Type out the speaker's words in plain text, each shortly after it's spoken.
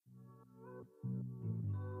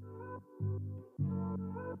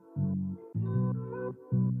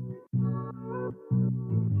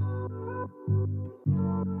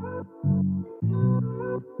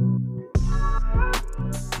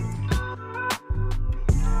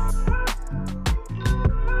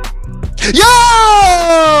Yo,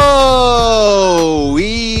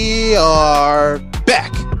 we are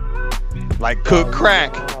back. Like cook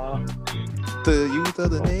crack. The youth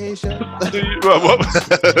of the nation.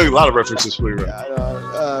 A lot of references for you.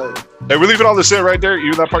 Right? Hey, we're leaving all this in right there.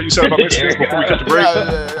 Even that part you said about Mexicans before we cut the break.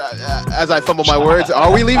 As I fumble my words,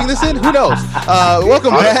 are we leaving this in? Who knows?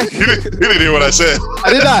 Welcome back. You didn't hear what I said. I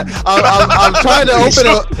did not. I'm trying to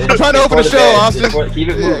open a show, Austin. Keep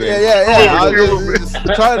it moving. Yeah.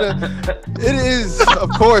 I'm trying to. It is, of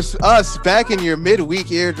course, us back in your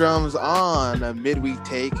midweek eardrums on a midweek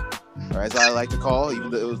take, or as I like to call, even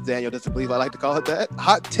though it was Daniel doesn't believe I like to call it that,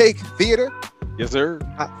 hot take theater. Yes, sir.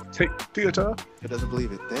 Take theater. He doesn't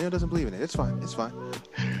believe it. Daniel doesn't believe in it. It's fine.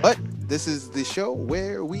 But this is the show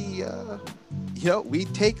where we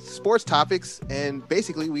take sports topics and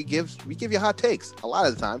basically we give you hot takes a lot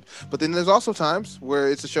of the time. But then there's also times where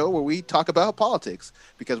it's a show where we talk about politics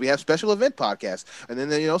because we have special event podcasts. And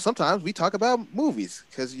then sometimes we talk about movies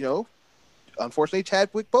because unfortunately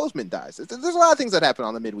Chadwick Boseman dies. There's a lot of things that happen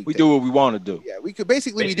on the midweek. We do what we want to do. Yeah, we could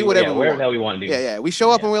basically do whatever the hell we want to do. Yeah. We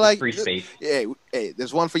show up and we're like, free space. Hey,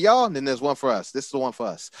 there's one for y'all and then there's one for us. This is the one for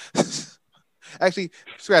us. Actually,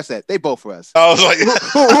 scratch that. They both for us. I was like,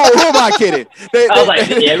 who am I kidding? They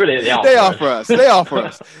all for us. They all for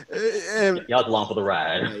us. And, y'all along for the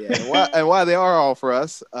ride. And while they are all for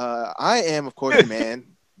us, I am, of course, the man,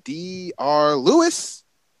 D.R. Lewis.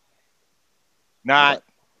 Not.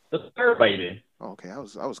 The third baby. Okay, I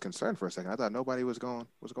was concerned for a second. I thought nobody was going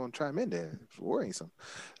to chime in there. It was worrisome.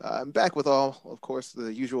 I'm back with all, of course,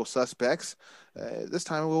 the usual suspects. This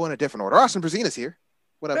time we'll in a different order. Austin Brazina's here.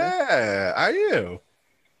 What up, man? yeah, I am.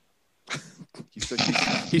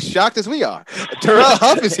 He's shocked as we are. Terrell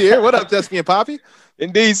Huff is here. What up, Dusky and Poppy?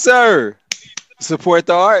 Indeed, sir. Support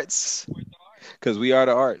the arts because we are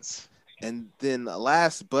the arts. And then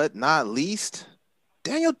last but not least,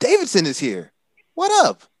 Daniel Davidson is here. What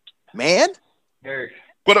up, man? Derek.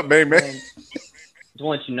 What up, man? Just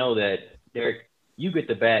want you to know that, Derek, you get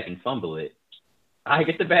the bag and fumble it. I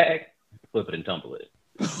get the bag, flip it and tumble it.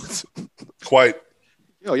 Quite.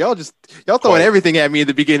 Y'all throwing everything at me in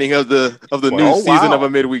the beginning of the new season of a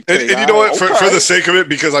midweek take. And you know what? Okay. For the sake of it,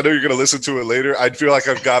 because I know you're going to listen to it later, I feel like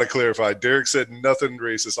I've got to clarify. Derek said nothing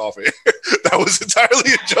racist off air. That was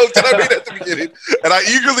entirely a joke that I made at the beginning, and I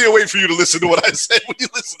eagerly await for you to listen to what I said when you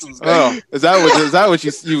listen to this. Oh, is that what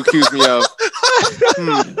you accused me of?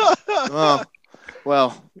 Oh,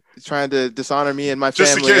 well, trying to dishonor me and my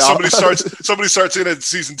just family. Just in case somebody starts in at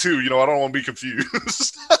season 2. I don't want to be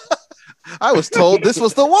confused. I was told this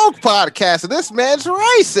was the woke podcast, and this man's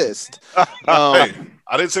racist. Hey,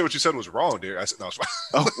 I didn't say what you said was wrong, dear. I said no, it's fine.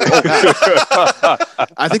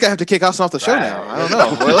 I think I have to kick Austin off the show now. I don't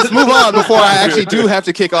know. Well, let's move on before I actually do have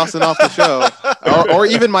to kick Austin off the show, or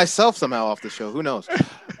even myself somehow off the show. Who knows?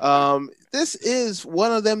 This is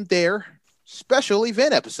one of them special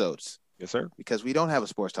event episodes. Yes, sir. Because we don't have a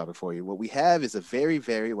sports topic for you. What we have is a very,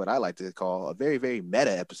 very, what I like to call a very, very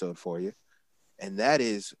meta episode for you, and that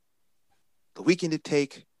is The Weekend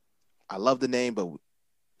Take. I love the name, but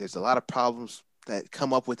there's a lot of problems that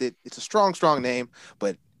come up with it. It's a strong, strong name,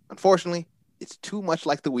 but unfortunately, it's too much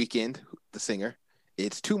like The Weeknd, the singer.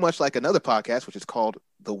 It's too much like another podcast, which is called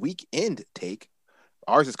The Weekend Take.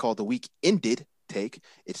 Ours is called The Weekended Take.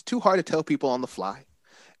 It's too hard to tell people on the fly.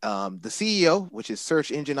 The CEO, which is search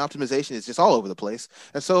engine optimization, is just all over the place.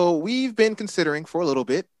 And so we've been considering for a little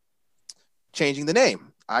bit changing the name.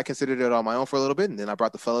 I considered it on my own for a little bit, and then I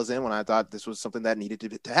brought the fellas in when I thought this was something that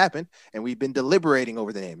needed to happen, and we've been deliberating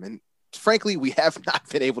over the name. And frankly, we have not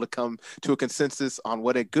been able to come to a consensus on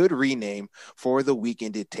what a good rename for The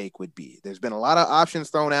Weekended Take would be. There's been a lot of options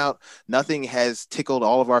thrown out. Nothing has tickled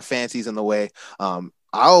all of our fancies in the way.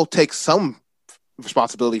 I'll take some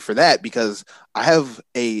responsibility for that because I have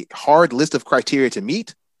a hard list of criteria to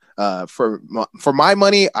meet. For my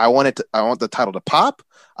money, I want the title to pop.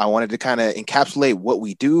 I wanted to kind of encapsulate what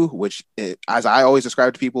we do, which, as I always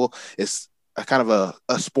describe to people, is a kind of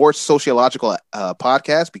a sports sociological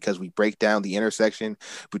podcast because we break down the intersection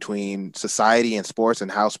between society and sports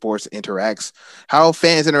and how sports interacts, how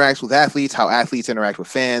fans interact with athletes, how athletes interact with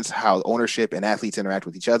fans, how ownership and athletes interact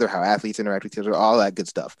with each other, how athletes interact with each other, all that good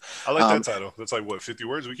stuff. I like that title. That's like, what, 50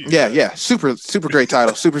 words? We can yeah. Super great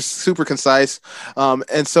title. super concise.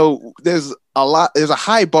 And so there's a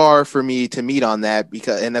high bar for me to meet on that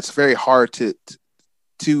and that's very hard to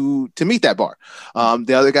meet that bar.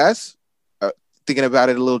 The other guys thinking about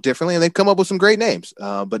it a little differently, and they've come up with some great names,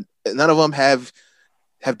 but none of them have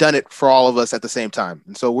done it for all of us at the same time.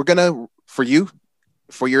 And so we're gonna, for your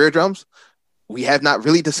eardrums, we have not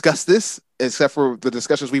really discussed this except for the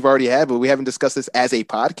discussions we've already had, but we haven't discussed this as a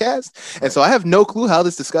podcast. And so I have no clue how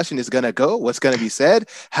this discussion is going to go, what's going to be said,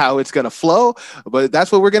 how it's going to flow. But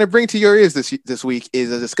that's what we're going to bring to your ears this week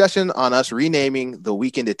is a discussion on us renaming the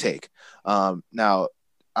Weekend to Take. Now,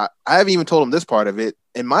 I haven't even told him this part of it.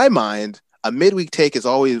 In my mind, a midweek take was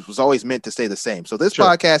always meant to stay the same. So this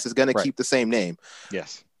podcast is going to keep the same name.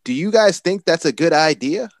 Yes. Do you guys think that's a good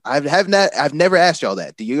idea? I've never asked y'all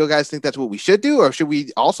that. Do you guys think that's what we should do, or should we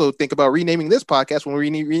also think about renaming this podcast when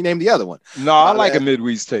we rename the other one? No, I like a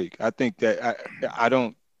midweek take. I think that I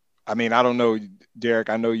don't know, Derek.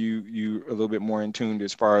 I know you a little bit more in tune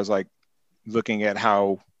as far as like looking at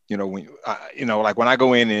how when like when I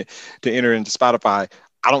go in to enter into Spotify,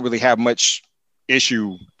 I don't really have much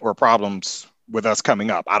issue or problems with us coming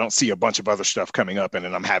up. I don't see a bunch of other stuff coming up and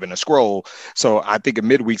then I'm having to scroll. So I think of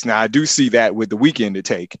midweeks now, I do see that with the Weekend to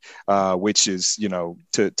Take, which is,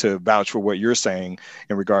 to vouch for what you're saying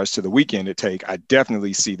in regards to the Weekend to Take. I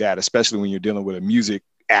definitely see that, especially when you're dealing with a music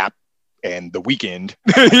app and the weekend,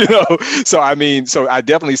 so I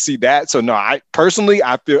definitely see that. So no, I personally,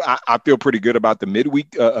 I feel pretty good about the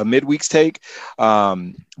midweek's take.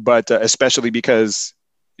 But especially because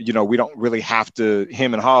we don't really have to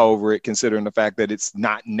hem and haw over it, considering the fact that it's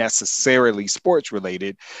not necessarily sports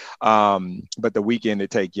related. But the Weekend to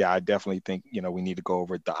Take, I definitely think, we need to go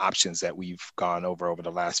over the options that we've gone over the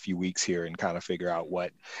last few weeks here and kind of figure out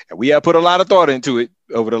and we have put a lot of thought into it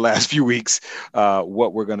over the last few weeks,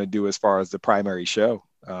 what we're going to do as far as the primary show.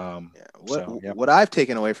 What I've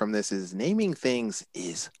taken away from this is naming things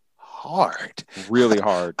is hard. Really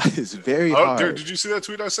hard. It's very hard. Dude, did you see that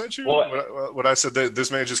tweet I sent you? When I said that this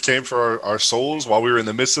man just came for our souls while we were in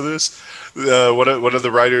the midst of this. One of the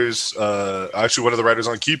writers, actually one of the writers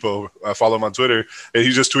on Kipo, I follow him on Twitter, and he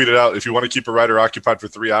just tweeted out, if you want to keep a writer occupied for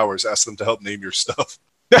 3 hours, ask them to help name your stuff.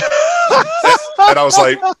 And I was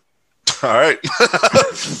like, all right,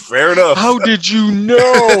 fair enough. How did you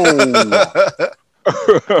know?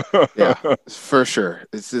 Yeah, for sure.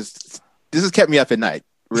 This has kept me up at night.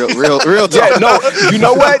 Real talk. Yeah, no, you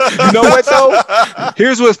know what though?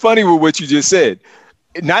 Here's what's funny with what you just said.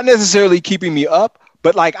 Not necessarily keeping me up,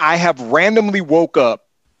 but like I have randomly woke up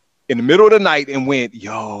in the middle of the night and went,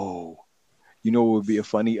 yo, what would be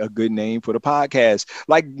a good name for the podcast?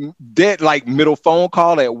 Like that, like middle phone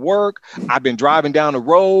call at work. I've been driving down the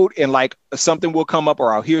road and like something will come up,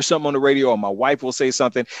 or I'll hear something on the radio, or my wife will say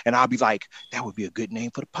something, and I'll be like, that would be a good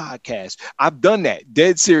name for the podcast. I've done that.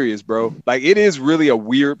 Dead serious, bro. Like it is really a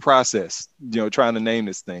weird process, trying to name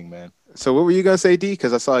this thing, man. So what were you gonna say, D?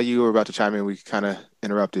 Because I saw you were about to chime in. We kind of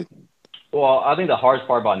interrupted. Well, I think the hardest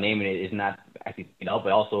part about naming it is not actually,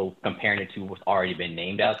 but also comparing it to what's already been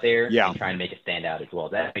named out there and trying to make it stand out as well.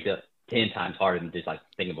 That makes it 10 times harder than just like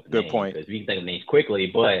thinking of a name. Good point. Because we can think of names quickly,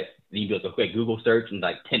 but then you do a quick Google search and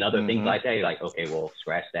like 10 other things like that. You're like, okay, well,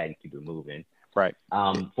 scratch that and keep it moving. Right.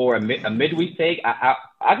 For a midweek take,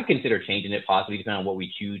 I could consider changing it possibly depending on what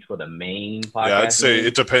we choose for the main podcast. Yeah, I'd say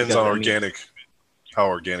it depends on how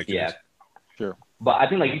organic it is. Sure. But I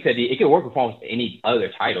think, like you said, it could work with almost any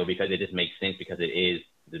other title because it just makes sense because it is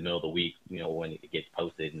the middle of the week, when it gets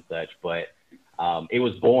posted and such. But it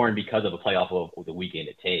was born because of a playoff of the Weekend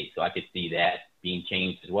to Take. So I could see that being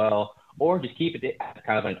changed as well. Or just keep it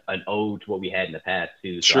kind of an ode to what we had in the past,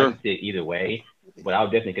 too. So I can see it either way. But I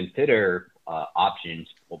would definitely consider options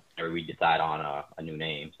whenever we decide on a new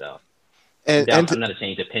name. So another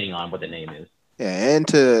change depending on what the name is. Yeah,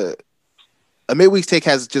 and a midweek take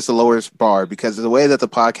has just a lower bar because the way that the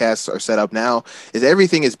podcasts are set up now is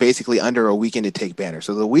everything is basically under a Weekend to Take banner.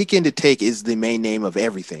 So the Weekend to Take is the main name of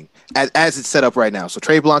everything as it's set up right now. So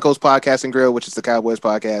Trey Blanco's Podcast and Grill, which is the Cowboys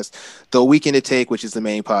podcast, the Weekend to Take, which is the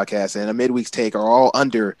main podcast, and a midweek's take are all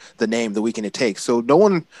under the name the Weekend to Take. So no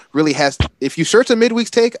one really has if you search a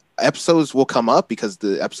midweek's take, episodes will come up because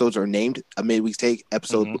the episodes are named a midweek's take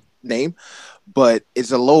episode name. But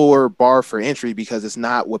it's a lower bar for entry because it's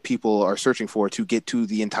not what people are searching for to get to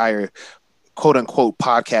the entire quote unquote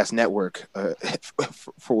podcast network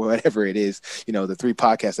for whatever it is, the 3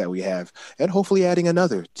 podcasts that we have, and hopefully adding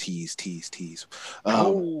another tease.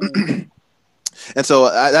 And so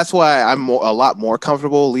that's why I'm a lot more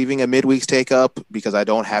comfortable leaving a midweek's take up because I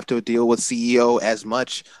don't have to deal with CEO as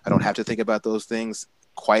much. I don't have to think about those things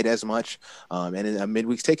quite as much. And a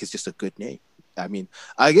midweek's take is just a good name. I mean,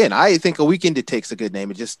 again, I think a Weekend to Take's a good name.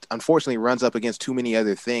 It just unfortunately runs up against too many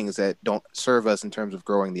other things that don't serve us in terms of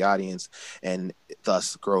growing the audience and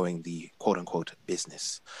thus growing the quote unquote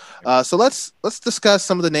business. So let's discuss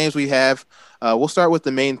some of the names we have. We'll start with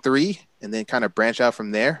the main 3 and then kind of branch out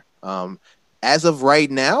from there. As of right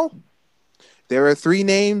now, there are 3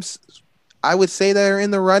 names I would say they're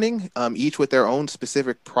in the running, each with their own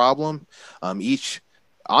specific problem. Each,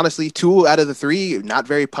 honestly, 2 out of the 3 not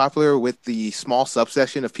very popular with the small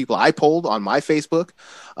subsection of people I polled on my Facebook.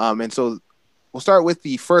 And so we'll start with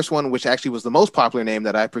the first one, which actually was the most popular name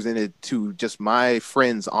that I presented to just my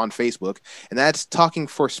friends on Facebook, and that's Talking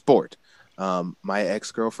for Sport. My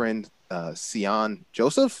ex-girlfriend, Sion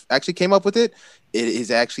Joseph, actually came up with it. It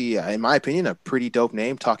is actually, in my opinion, a pretty dope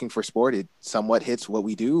name, Talking for Sport. It somewhat hits what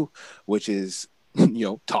we do, which is,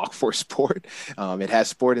 talk for sport. It has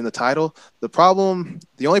sport in the title.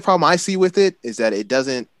 The only problem I see with it is that it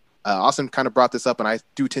doesn't, Austin kind of brought this up, and I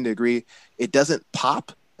do tend to agree, it doesn't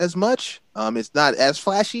pop as much. It's not as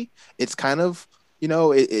flashy. It's kind of,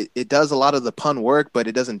 it does a lot of the pun work, but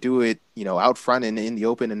it doesn't do it, out front and in the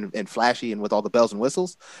open and flashy and with all the bells and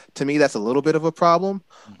whistles. To me, that's a little bit of a problem.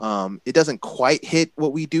 It doesn't quite hit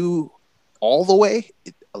what we do all the way.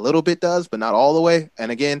 A little bit does, but not all the way. And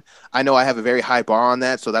again, I know I have a very high bar on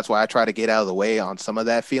that, so that's why I try to get out of the way on some of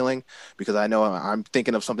that feeling, because I know I'm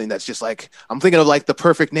thinking of something that's just like, I'm thinking of like the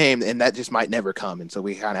perfect name, and that just might never come. And so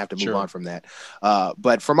we kind of have to move on from that.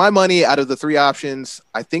 But for my money, out of the 3 options,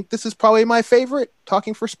 I think this is probably my favorite,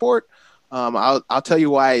 Talking for Sport. I'll tell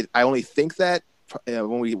you why I only think that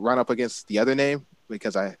when we run up against the other name,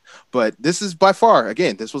 but this is by far,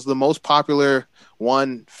 again, this was the most popular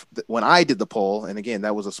one when I did the poll. And again,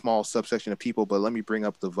 that was a small subsection of people, but let me bring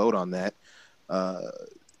up the vote on that.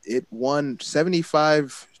 It won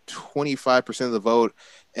 25% of the vote.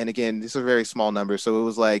 And again, this is a very small number. So it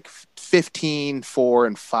was like 15, 4,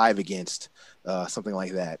 and 5 against, something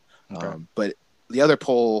like that. Okay. But the other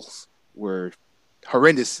polls were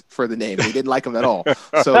horrendous for the name. They didn't like him at all.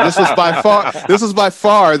 So this was by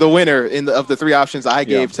far the winner of the 3 options I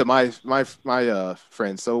gave to my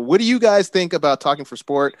friends. So what do you guys think about Talking for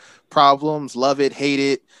Sport? Problems, love it, hate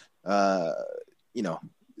it,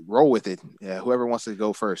 roll with it. Yeah, whoever wants to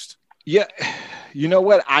go first. Yeah, you know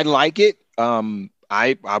what? I like it. I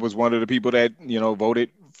was one of the people that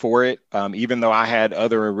voted for it, even though I had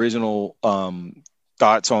other original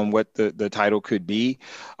thoughts on what the title could be.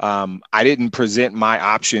 I didn't present my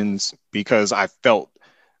options because I felt,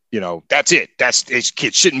 that's it.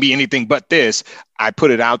 It shouldn't be anything but this. I put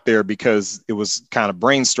it out there because it was kind of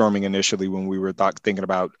brainstorming initially when we were thinking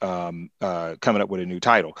about coming up with a new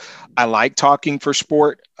title. I like Talking for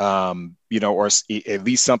Sport, or at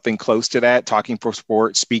least something close to that. Talking for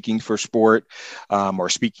Sport, Speaking for Sport, or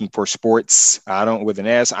Speaking for Sports. With an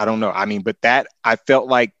S. I don't know. But that, I felt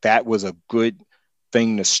like that was a good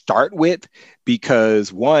thing to start with,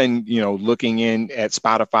 because one, looking in at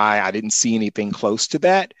Spotify, I didn't see anything close to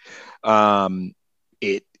that.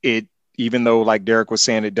 It even though, like Derek was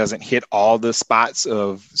saying, it doesn't hit all the spots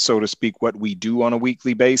of, so to speak, what we do on a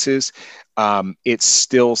weekly basis. It's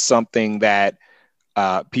still something that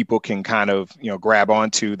people can kind of, grab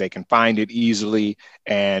onto. They can find it easily,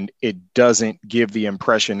 and it doesn't give the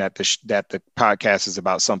impression that the podcast is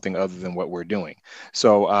about something other than what we're doing.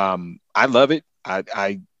 So I love it.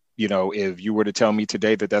 If you were to tell me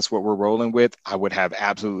today that that's what we're rolling with, I would have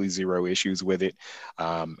absolutely zero issues with it.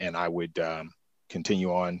 And I would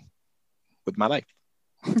continue on with my life.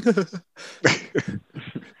 What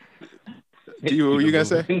were you going to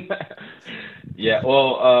say? Yeah,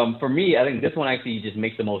 well, for me, I think this one actually just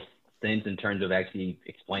makes the most sense in terms of actually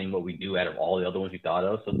explaining what we do out of all the other ones we thought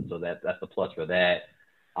of. So that's the plus for that.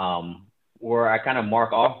 Where I kind of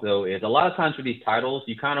mark off, though, is a lot of times for these titles,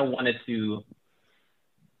 you kind of wanted to,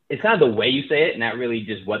 it's kind of the way you say it, not really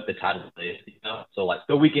just what the title is, So like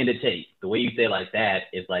The Weekend to Take, the way you say it like that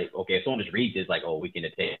is like, okay, if someone just reads it, it's like, oh, Weekend to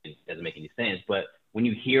Take, it doesn't make any sense. But when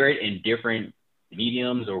you hear it in different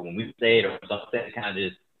mediums, or when we say it or something, it kind of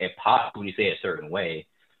just, it pops when you say it a certain way.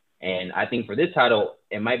 And I think for this title,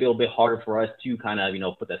 it might be a little bit harder for us to kind of,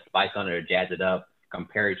 put the spice on it or jazz it up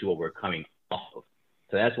compared to what we're coming off of.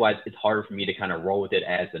 So that's why it's harder for me to kind of roll with it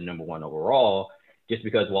as the number 1 overall, just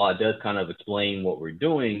because while it does kind of explain what we're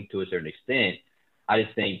doing to a certain extent, I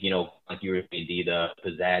just think, like you were saying, the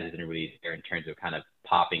pizzazz isn't really there in terms of kind of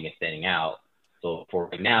popping and standing out. So for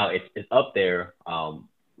right now, it's up there,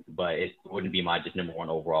 but it wouldn't be my just number 1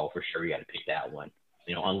 overall. For sure, you got to pick that one,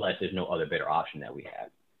 unless there's no other better option that we have.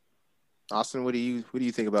 Austin, what do you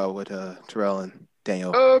think about what Terrell and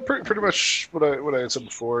Daniel? Pretty much what I had said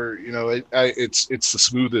before. It's the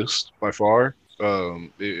smoothest by far.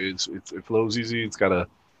 It flows easy. It's got a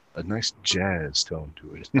nice jazz tone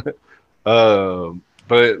to it.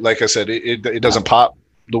 But like I said, it doesn't pop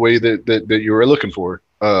the way that you were looking for.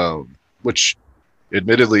 Which,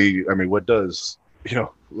 admittedly, what does?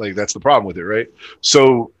 That's the problem with it, right?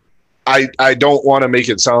 So, I don't want to make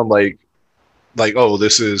it sound like, oh,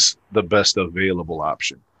 this is the best available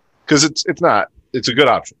option, because it's not. It's a good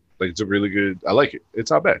option. Like it's a really good. I like it. It's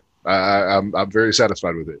not bad. I'm very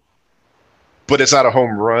satisfied with it. But it's not a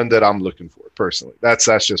home run that I'm looking for personally. That's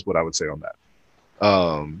just what I would say on that.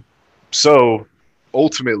 So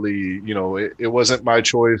ultimately, you know, it wasn't my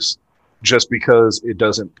choice just because it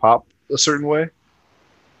doesn't pop a certain way.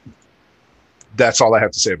 That's all I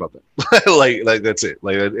have to say about that. like that's it.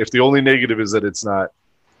 Like if the only negative is that it's not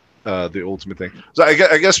the ultimate thing. So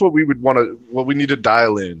I guess what we need to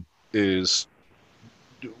dial in is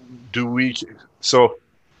do we? So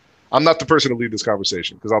I'm not the person to lead this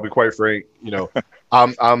conversation because I'll be quite frank. You know,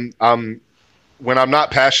 I'm when I'm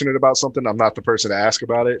not passionate about something, I'm not the person to ask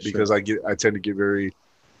about it because I tend to get very,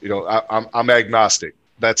 you know, I'm agnostic.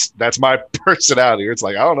 That's my personality. It's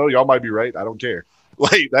like, I don't know, y'all might be right. I don't care.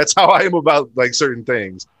 Like that's how I am about like certain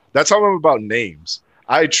things. That's how I'm about names.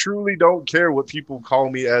 I truly don't care what people call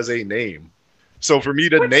me as a name. So for me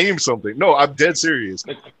to name something, no, I'm dead serious.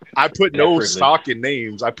 I put no stock in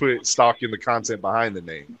names. I put stock in the content behind the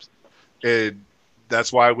names. And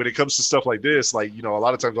that's why when it comes to stuff like this, like, you know, a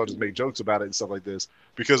lot of times I'll just make jokes about it and stuff like this,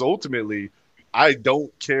 because ultimately I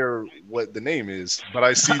don't care what the name is, but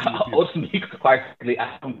I see the ultimately,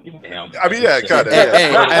 I don't give a damn. I mean, yeah, kind of.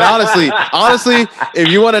 Hey, and honestly, if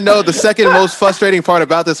you want to know the second most frustrating part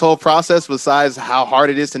about this whole process, besides how hard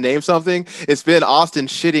it is to name something, it's been Austin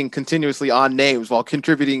shitting continuously on names while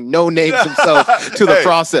contributing no names himself to the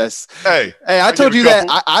process. Hey, I told you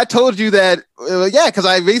that. I told you that. Yeah, because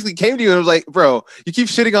I basically came to you and was like, "Bro, you keep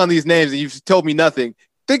shitting on these names and you've told me nothing.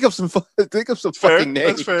 Think of some fucking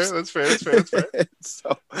names." That's fair.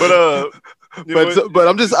 So, but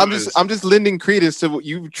I'm just lending credence to what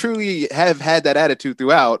you truly have had that attitude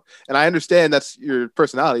throughout, and I understand that's your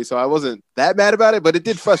personality. So I wasn't that mad about it, but it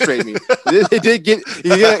did frustrate me. it did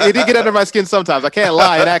get under my skin sometimes. I can't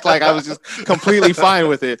lie and act like I was just completely fine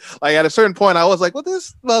with it. Like at a certain point, I was like, "Well,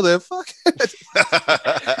 this motherfucker."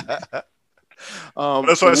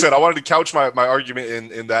 That's what I said. I wanted to couch my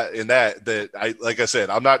argument in that I, like I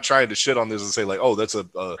said, I'm not trying to shit on this and say like, oh, that's a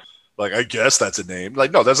like, I guess that's a name.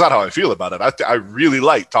 Like, no, that's not how I feel about it. I really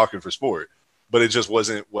like Talking for Sport, but it just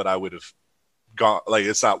wasn't what I would have gone. Like,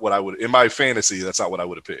 it's not what I would, in my fantasy, that's not what I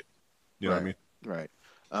would have picked. You know what I mean? Right.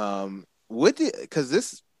 Because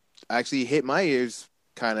this actually hit my ears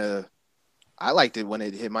kind of, I liked it when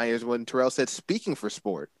it hit my ears when Terrell said "Speaking for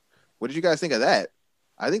Sport." What did you guys think of that?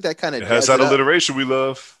 I think that kind of has that alliteration we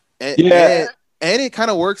love. And it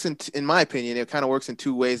kind of works in my opinion. It kind of works in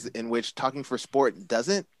two ways in which Talking for Sport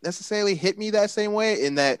doesn't necessarily hit me that same way.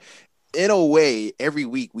 In that, in a way, every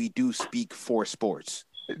week we do speak for sports.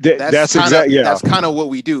 That's kind of what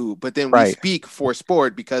we do. But then we speak for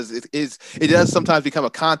sport because it does sometimes become a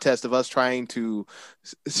contest of us trying to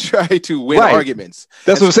win arguments.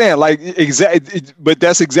 That's what I'm saying. Like but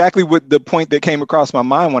that's exactly what the point that came across my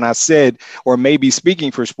mind when I said, or maybe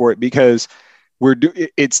speaking for sport, because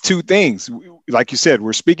it's two things. Like you said,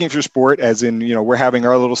 we're speaking for sport, as in, you know, we're having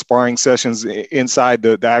our little sparring sessions inside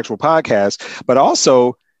the actual podcast, but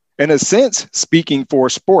also, in a sense, speaking for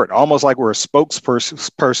sport, almost like we're a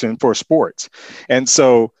spokesperson for sports. And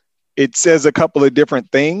so it says a couple of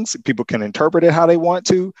different things. People can interpret it how they want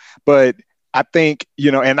to, but I think,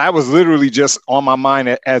 you know, and I was literally just on my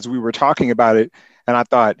mind as we were talking about it. And I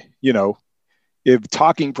thought, you know, if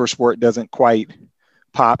Talking for Sport doesn't quite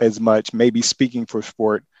pop as much, maybe Speaking for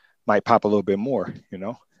Sport might pop a little bit more, you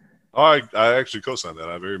know? Oh, I actually co-sign that.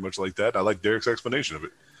 I very much like that. I like Derek's explanation of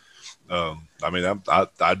it. I mean,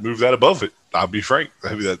 I'd move that above it. I'll be frank.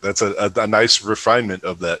 I mean, that's a nice refinement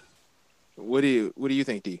of that. What do you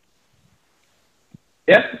think, D?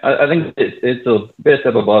 Yeah, I think it's a bit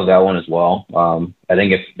step above that one as well. I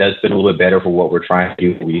think it does fit a little bit better for what we're trying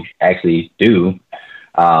to do. We actually do.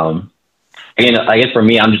 Again, I guess for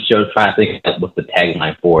me, I'm just trying to think of what's the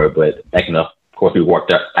tagline for it, but that can, of course, we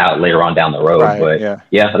worked out later on down the road. Right, but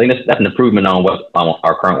yeah, I think that's an improvement on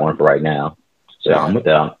our current one for right now. So I'm with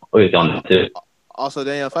that. On too. Also,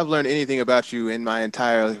 Daniel, if I've learned anything about you in my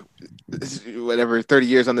entire 30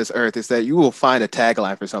 years on this earth, is that you will find a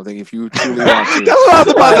tagline for something if you truly want to. That's what I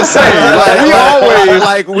was about to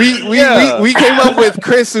say. We came up with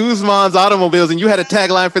Chris Usman's automobiles, and you had a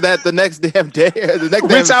tagline for that the next damn day, or the next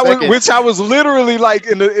which I was literally like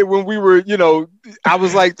when we were, you know, I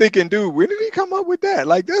was like thinking, dude, when did he come up with that?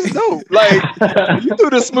 Like, that's dope. Like, you threw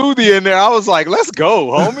the smoothie in there. I was like, let's go,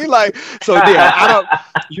 homie. Like, so yeah,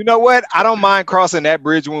 you know what? I don't mind crossing that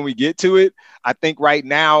bridge when we get to it. I think right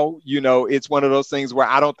now, you know, it's one of those things where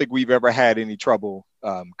I don't think we've ever had any trouble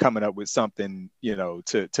coming up with something, you know,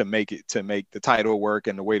 to make the title work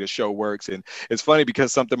and the way the show works. And it's funny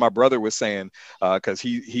because something my brother was saying, because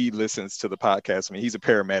he listens to the podcast. I mean, he's a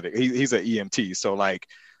paramedic. He's an EMT. So like,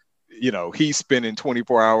 he's spending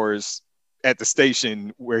 24 hours at the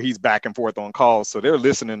station where he's back and forth on calls. So they're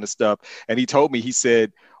listening to stuff. And he told me, he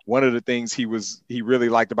said, one of the things he really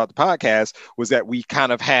liked about the podcast was that we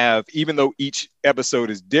kind of have, even though each episode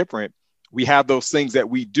is different, we have those things that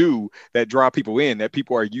we do that draw people in, that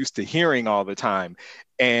people are used to hearing all the time.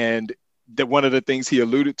 And that one of the things he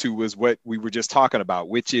alluded to was what we were just talking about,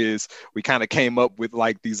 which is we kind of came up with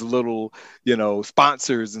like these little,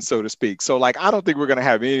 sponsors and so to speak. So like, I don't think we're going to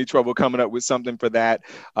have any trouble coming up with something for that.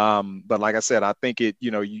 But like I said, I think it,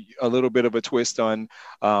 a little bit of a twist on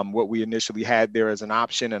what we initially had there as an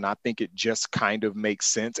option. And I think it just kind of makes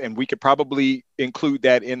sense. And we could probably include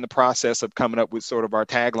that in the process of coming up with sort of our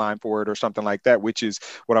tagline for it or something like that, which is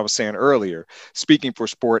what I was saying earlier, speaking for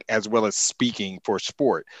sport as well as speaking for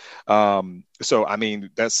sport. So, I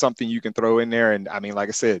mean, that's something you can throw in there. And I mean, like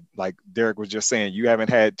I said, like Derek was just saying, you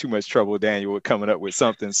haven't had too much trouble, Daniel, with coming up with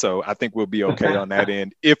something. So I think we'll be okay on that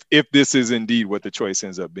end if this is indeed what the choice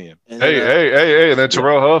ends up being. Hey. And then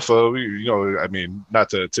Terrell Huff, I mean, not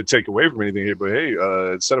to take away from anything here, but hey,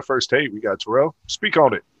 instead of first take, we got Terrell. Speak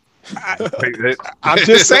on it. I'm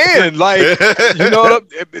just saying, like,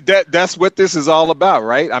 that's what this is all about,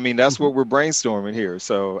 right? I mean, that's what we're brainstorming here.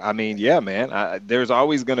 So, I mean, yeah, man, there's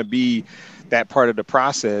always going to be that part of the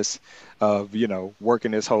process of,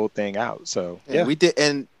 working this whole thing out. So, yeah, we did.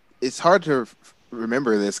 And it's hard to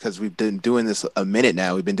remember this because we've been doing this a minute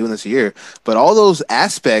now. We've been doing this a year, but all those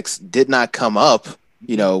aspects did not come up.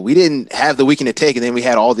 We didn't have the weekend to take, and then we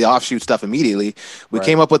had all the offshoot stuff immediately. We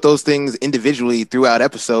came up with those things individually throughout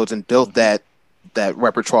episodes and built that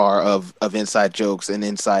repertoire of inside jokes and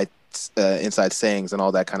inside sayings and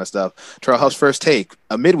all that kind of stuff. Terrell Huff's first take,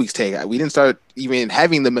 a midweek's take. We didn't start even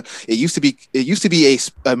having them. It used to be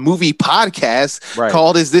a movie podcast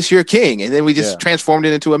called "Is This Your King?" and then we just transformed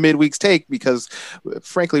it into a midweek's take because,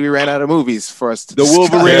 frankly, we ran out of movies for us to the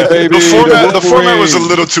Wolverine, baby. The format was a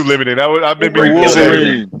little too limited. I want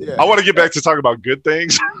to get back to talking about good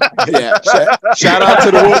things. Yeah, shout out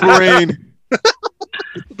to the Wolverine.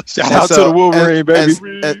 Shout out to the Wolverine,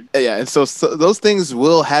 baby. And so those things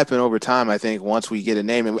will happen over time. I think once we get a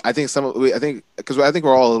name, and I think because I think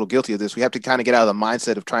we're all a little guilty of this. We have to kind of get out of the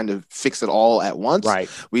mindset of trying to fix it all at once. Right.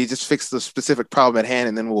 We just fix the specific problem at hand,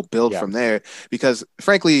 and then we'll build from there. Because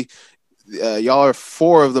frankly, y'all are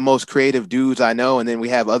four of the most creative dudes I know, and then we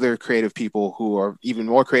have other creative people who are even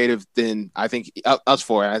more creative than I think us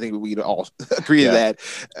four. And I think we'd all agree to that,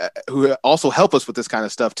 who also help us with this kind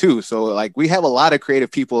of stuff too. So like we have a lot of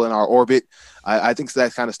creative people in our orbit. I think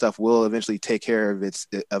that kind of stuff will eventually take care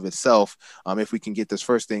of itself if we can get this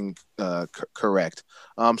first thing correct.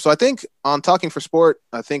 So I think on Talking for Sport,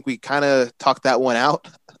 I think we kind of talked that one out.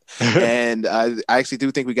 And I actually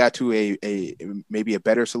do think we got to a maybe a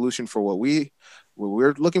better solution for what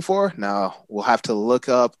we're looking for. Now we'll have to look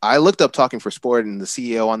up. I looked up Talking for Sport, and the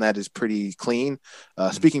CEO on that is pretty clean.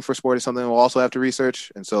 Speaking for Sport is something we'll also have to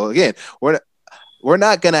research. And so again, we're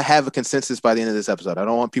not going to have a consensus by the end of this episode. I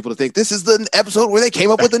don't want people to think this is the episode where they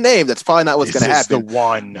came up with the name. That's probably not what's going to happen. The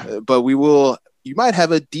one, but we will. You might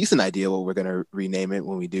have a decent idea what we're going to rename it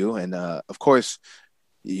when we do, and of course.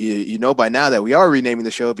 You know by now that we are renaming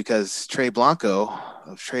the show because Trey Blanco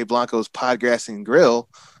of Trey Blanco's Podgrass and Grill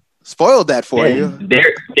spoiled that for you.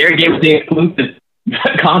 Derek gave us the exclusive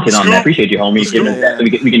content on that. Appreciate you, homie. So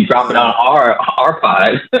we can drop it on our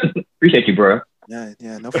pod. Appreciate you, bro. Yeah,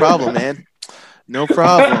 no problem, man. No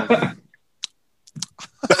problem.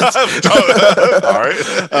 All right.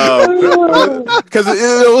 Because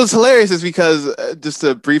it was hilarious is because just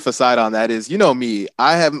a brief aside on that is, me,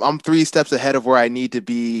 I'm 3 steps ahead of where I need to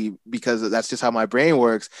be because that's just how my brain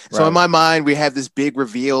works. So in my mind, we have this big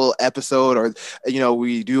reveal episode or,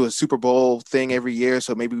 we do a Super Bowl thing every year.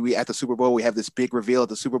 So maybe we at the Super Bowl, we have this big reveal at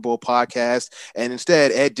the Super Bowl podcast. And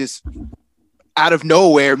instead, Ed just out of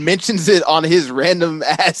nowhere mentions it on his random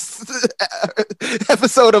ass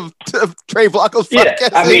episode of Trey Blanco's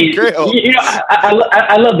podcast. I mean,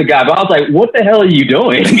 I love the guy, but I was like, what the hell are you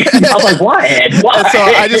doing? I was like, why, Ed? Why? And so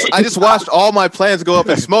I just watched all my plans go up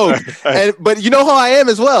in smoke. But you know how I am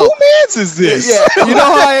as well. Who mans is this? Yeah, you know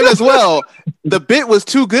how I am as well. The bit was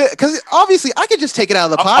too good because obviously I could just take it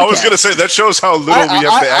out of the podcast. I was going to say that shows how little we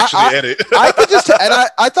have to actually edit. I could just, and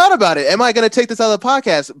I thought about it. Am I going to take this out of the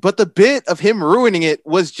podcast? But the bit of him ruining it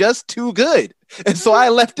was just too good, and so I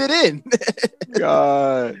left it in.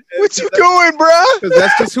 God, what you doing, bro?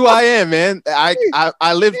 That's just who I am, man.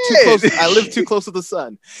 I live too close. I live too close to the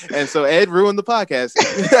sun, and so Ed ruined the podcast.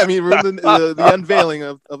 I mean, ruined the unveiling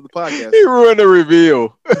of the podcast. He ruined the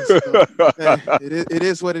reveal. So, it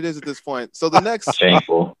is what it is at this point. So the next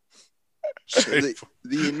shameful.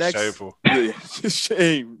 The next Shameful.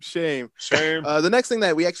 shame. Shame. The next thing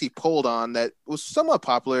that we actually polled on that was somewhat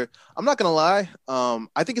popular. I'm not gonna lie.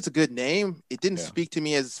 I think it's a good name. It didn't speak to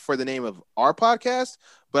me as for the name of our podcast,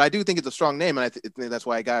 but I do think it's a strong name, and I think that's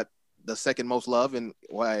why I got the second most love and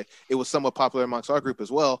why it was somewhat popular amongst our group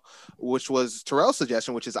as well, which was Terrell's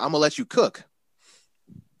suggestion, which is I'm gonna let you cook.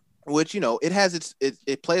 Which, it has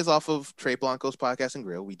it plays off of Trey Blanco's Podcast and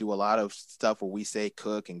Grill. We do a lot of stuff where we say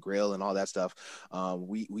cook and grill and all that stuff.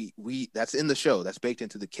 We that's in the show. That's baked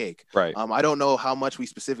into the cake. Right. I don't know how much we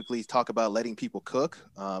specifically talk about letting people cook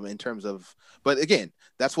in terms of, but again,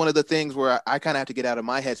 that's one of the things where I kind of have to get out of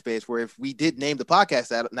my headspace, where if we did name the podcast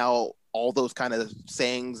that, now all those kind of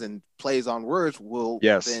sayings and plays on words will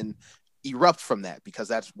then erupt from that, because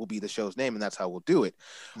that will be the show's name and that's how we'll do it.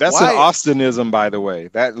 That's an Austinism, by the way.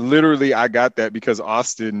 That literally, I got that because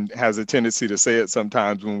Austin has a tendency to say it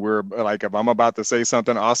sometimes when we're like, if I'm about to say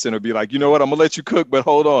something, Austin will be like, you know what, I'm gonna let you cook, but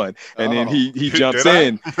hold on. And then he jumps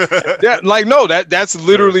in. That's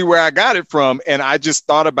literally where I got it from. And I just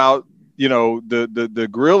thought about, the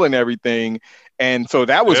grill and everything. And so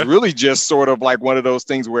that was really just sort of like one of those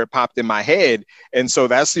things where it popped in my head. And so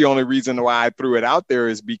that's the only reason why I threw it out there,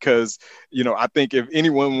 is because, I think if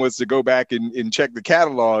anyone was to go back and check the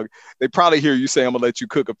catalog, they probably hear you say, I'm gonna let you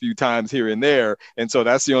cook a few times here and there. And so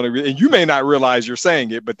that's the only reason. And you may not realize you're saying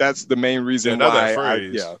it, but that's the main reason why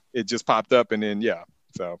it just popped up. And then,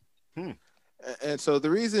 so. And so the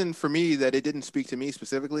reason for me that it didn't speak to me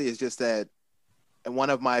specifically is just that, and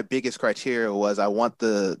one of my biggest criteria was I want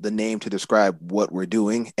the name to describe what we're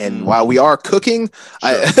doing. And while we are cooking,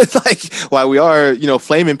 while we are,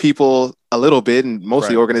 flaming people a little bit, and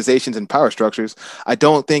mostly organizations and power structures, I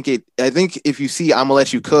think if you see I'm gonna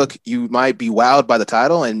let you cook, you might be wowed by the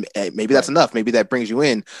title, and maybe that's enough. Maybe that brings you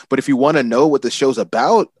in. But if you want to know what the show's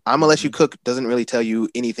about, I'm gonna let you cook doesn't really tell you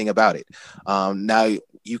anything about it. Now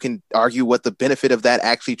you can argue what the benefit of that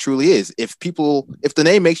actually truly is. If the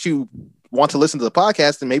name makes you want to listen to the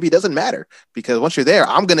podcast, then maybe it doesn't matter, because once you're there,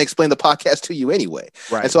 I'm going to explain the podcast to you anyway.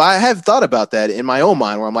 Right. And so I have thought about that in my own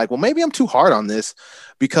mind, where I'm like, well, maybe I'm too hard on this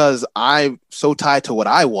because I'm so tied to what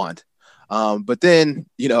I want. But then,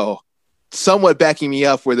 somewhat backing me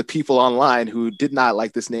up were the people online who did not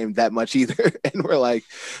like this name that much either. And we're like,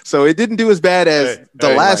 so it didn't do as bad as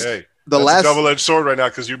the last double-edged sword right now,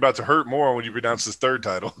 because you're about to hurt more when you pronounce this third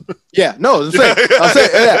title. I'm saying,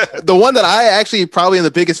 the one that I actually probably am the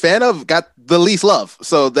biggest fan of got the least love.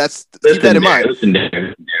 So keep that in mind. Listen,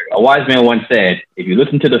 a wise man once said, if you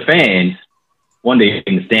listen to the fans, one day you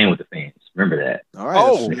can stand with the fans. Remember that. All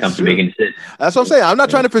right. When it comes to making decisions. That's what I'm saying. I'm not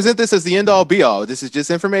trying to present this as the end all be all. This is just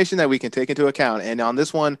information that we can take into account. And on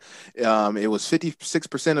this one, it was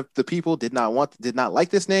 56% of the people did not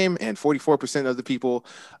like this name, and 44% of the people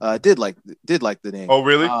did like the name. Oh,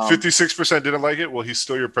 really? 56% didn't like it? Well, he's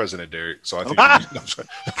still your president, Derek. So I think.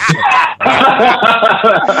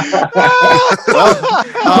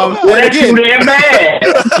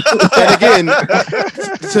 And again,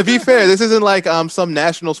 to be fair, this isn't like some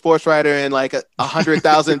national sports writer and like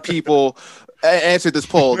 100,000 people answered this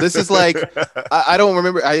poll. This is like, I don't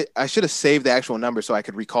remember. I should have saved the actual number so I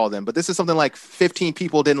could recall them, but this is something like 15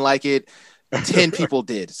 people didn't like it. 10 people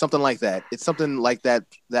did, something like that. It's something like that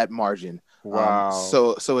margin. Wow.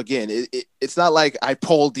 So again, it's not like I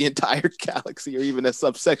polled the entire galaxy, or even a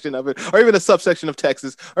subsection of it, or even a subsection of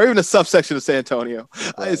Texas, or even a subsection of San Antonio.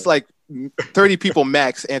 Right. It's like 30 people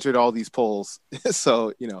max answered all these polls.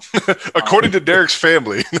 So, according to Derek's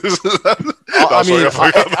family, that's the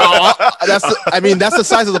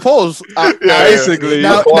size of the polls. Basically.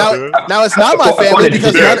 Now it's not my family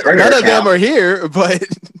because none of them are here, but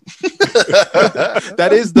that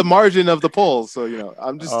is the margin of the polls. So,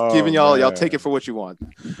 I'm just giving y'all take it for what you want.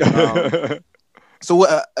 So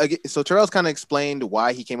Terrell's kind of explained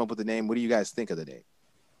why he came up with the name. What do you guys think of the name?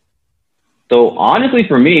 So honestly,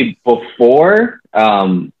 for me, before,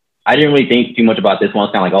 I didn't really think too much about this one.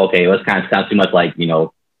 It's kind of like, okay, let's kind of sound too much like,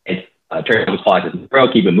 it's Trey Blanco's Podcast,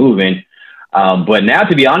 bro, keep it moving. But now,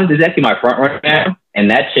 to be honest, it's actually my front runner now.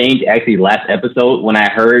 And that changed actually last episode when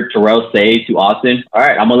I heard Terrell say to Austin, all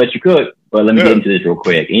right, I'm going to let you cook, but let me get into this real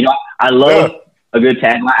quick. I love a good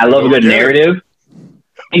tagline. I love a good narrative.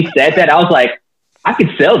 He said that. I was like, I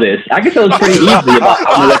could sell this. I could sell this pretty easily.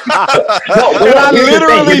 I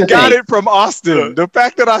literally got it from Austin. The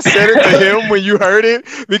fact that I said it to him when you heard it,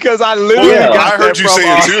 because I literally got I heard you say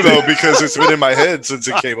Austin. it too, though, because it's been in my head since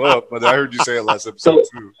it came up. But I heard you say it last episode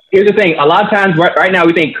too. Here's the thing: a lot of times, right now,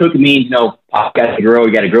 we think cook means podcast to grill,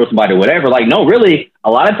 you got to grill somebody or whatever. Like, no, really.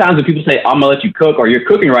 A lot of times when people say I'm gonna let you cook or you're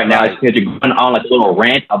cooking right now, it's because you're going on like a little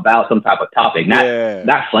rant about some type of topic, not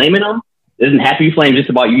flaming them. doesn't have to be flame. Just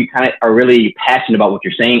about you kind of are really passionate about what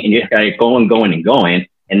you're saying, and you're kind of going,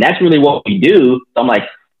 and that's really what we do. So I'm like,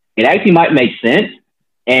 it actually might make sense.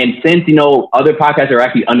 And since other podcasts are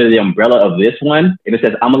actually under the umbrella of this one, if it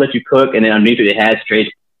says I'm gonna let you cook, and then underneath it has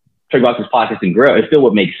Trey Box's Podcast and Grill, it still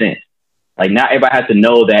would make sense. Like, not everybody has to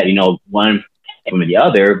know that one came from the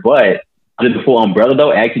other, but under the full umbrella,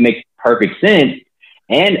 though, it actually makes perfect sense.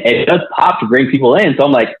 And it does pop to bring people in. So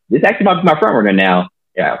I'm like, this actually might be my front runner now.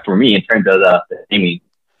 Yeah, for me, in terms of the naming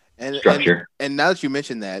structure. And now that you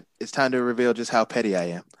mentioned that, it's time to reveal just how petty I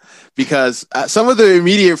am. Because some of the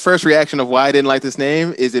immediate first reaction of why I didn't like this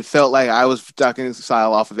name is it felt like I was ducking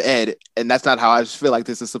style off of Ed. And that's not how I just feel like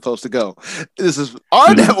this is supposed to go. This is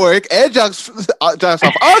our network. Ed jacks off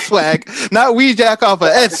our swag, not we jack off of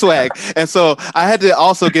Ed's swag. And so I had to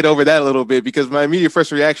also get over that a little bit, because my immediate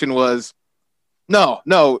first reaction was, no,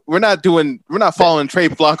 we're not following Trey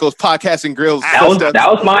Blanco's Podcast and Grills. That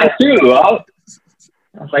was mine too.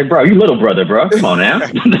 I was like, bro, you little brother, bro. Come on now.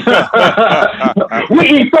 We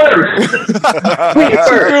eat first.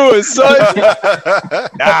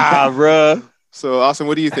 Nah, bro. So, Austin,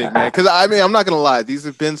 what do you think, man? Because I'm not gonna lie, these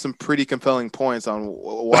have been some pretty compelling points on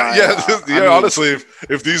why. Honestly,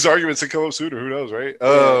 if these arguments had come up sooner, who knows, right?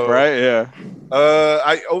 Right, yeah.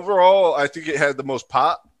 I think it had the most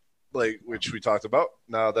pop, which we talked about.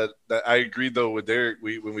 Now that I agreed though with Derek,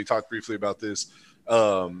 when we talked briefly about this,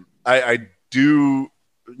 I do.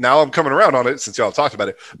 Now I'm coming around on it since y'all talked about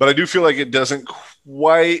it, but I do feel like it doesn't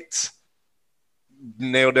quite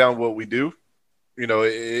nail down what we do.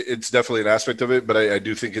 It's definitely an aspect of it, but I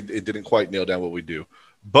do think it didn't quite nail down what we do.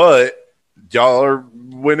 But y'all are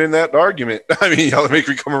winning that argument. I mean, y'all make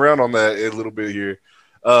me come around on that a little bit here.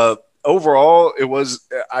 Overall, it was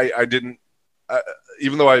I didn't.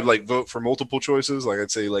 Even though I vote for multiple choices, I'd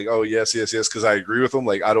say oh yes, because I agree with them.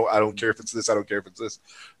 I don't care if it's this, I don't care if it's this.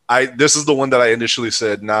 This is the one that I initially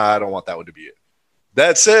said, nah, I don't want that one to be it.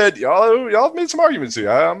 That said, y'all made some arguments here.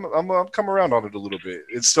 I'm coming around on it a little bit.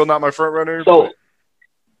 It's still not my front runner. So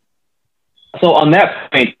on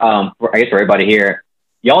that point, I guess for everybody here,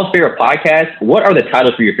 y'all's favorite podcast. What are the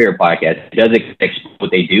titles for your favorite podcast? Does it explain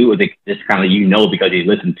what they do, or is it just kind of because you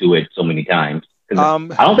listen to it so many times? I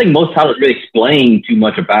don't think most titles really explain too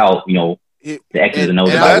much about the X's and O's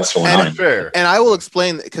about what's going on. Fair. And I will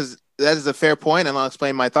explain, because that is a fair point, and I'll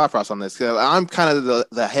explain my thought process on this. I'm kind of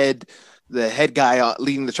the head guy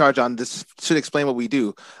leading the charge on this. Should explain what we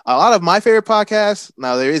do. A lot of my favorite podcasts.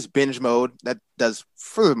 Now there is Binge Mode that does,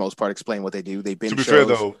 for the most part, explain what they do. They binge. To be fair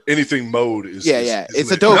though, anything mode is it's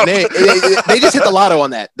a dope name. They just hit the lotto on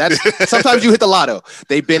that. That's sometimes you hit the lotto.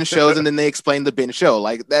 They binge shows and then they explain the binge show.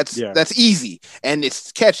 That's easy and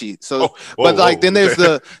it's catchy. So, then there's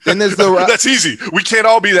the that's easy. We can't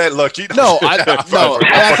all be that lucky. No. That's not,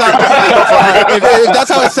 if that's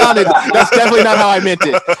how it sounded, that's definitely not how I meant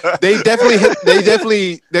it.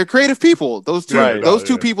 They're creative people. Those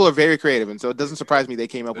two people are very creative, and so it doesn't surprise me they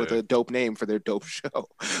came up with a dope name for their dope show.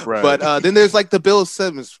 Right. But then there's the Bill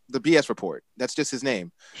Simmons, the BS Report. That's just his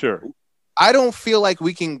name. Sure. I don't feel like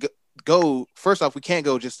we can go. First off, we can't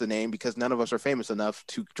go just the name, because none of us are famous enough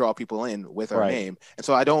to draw people in with our name, and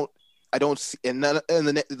so I don't see, and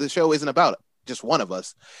the show isn't about just one of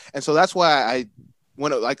us, and so that's why I.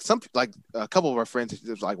 When a couple of our friends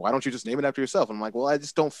was like, why don't you just name it after yourself? And I'm like, well, I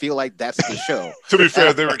just don't feel like that's the show. To be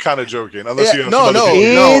fair, they were kind of joking. Unless you have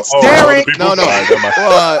it's Derek. No.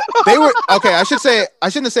 They were okay. I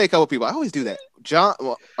shouldn't say a couple of people. I always do that. John,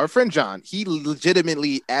 our friend John, he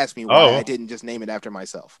legitimately asked me why I didn't just name it after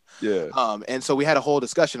myself. Yeah. And so we had a whole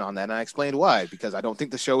discussion on that, and I explained why, because I don't think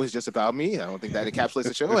the show is just about me. I don't think that encapsulates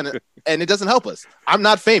the show, and it doesn't help us. I'm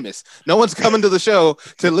not famous. No one's coming to the show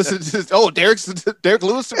to listen to this. Oh, Derek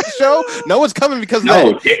Lewis show. No one's coming because of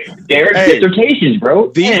that. Derek's dissertations, bro.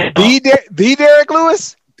 The Derek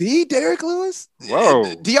Lewis. The Derek Lewis?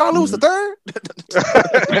 Whoa. Deion Lewis III?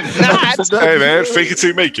 Hey man, fake it till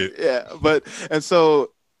you make it. Yeah, and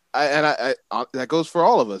so I that goes for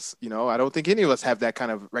all of us. I don't think any of us have that kind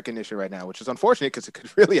of recognition right now, which is unfortunate, because it could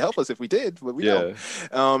really help us if we did, but we don't.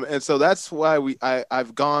 And so that's why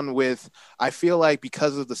I've gone with, I feel like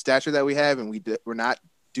because of the stature that we have, and we're not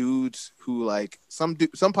dudes who some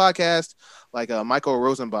podcast Michael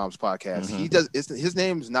Rosenbaum's podcast. Mm-hmm. His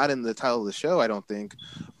name's not in the title of the show, I don't think,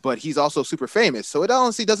 but he's also super famous. So it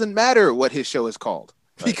honestly doesn't matter what his show is called,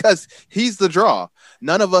 because he's the draw.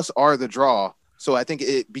 None of us are the draw. So I think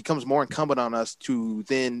it becomes more incumbent on us to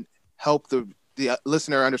then help the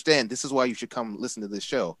listener understand this is why you should come listen to this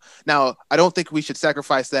show. Now, I don't think we should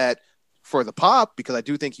sacrifice that for the pop, because I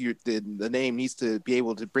do think the name needs to be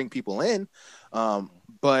able to bring people in.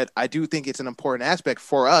 But I do think it's an important aspect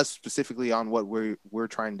for us, specifically on what we're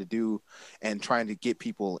trying to do and trying to get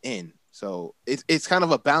people in. So it's kind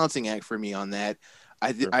of a balancing act for me on that.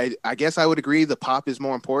 I guess I would agree the pop is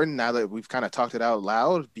more important now that we've kind of talked it out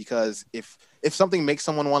loud, because if something makes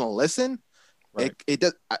someone want to listen, right, it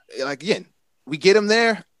does. Like, again, we get them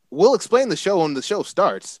there, we'll explain the show when the show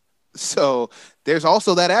starts. So there's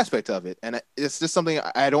also that aspect of it, and it's just something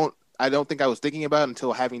I don't think I was thinking about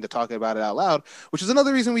until having to talk about it out loud, which is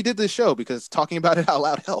another reason we did this show, because talking about it out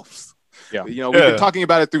loud helps. Yeah. You know, we've been talking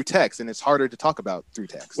about it through text, and it's harder to talk about through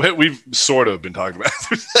text. We've sort of been talking about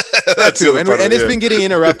it. That too. And it's been getting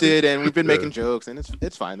interrupted, and we've been making jokes, and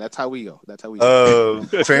it's fine. That's how we go. To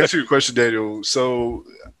answer your question, Daniel, so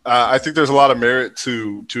I think there's a lot of merit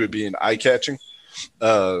to it being eye-catching.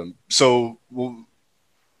 So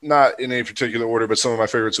not in any particular order, but some of my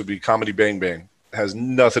favorites would be Comedy Bang Bang. It has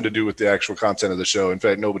nothing to do with the actual content of the show. In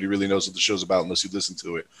fact, nobody really knows what the show's about unless you listen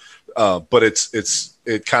to it. But it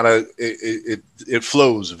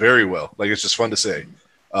flows very well. Like, it's just fun to say.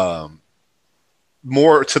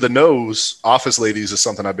 More to the nose, Office Ladies is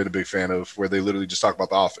something I've been a big fan of, where they literally just talk about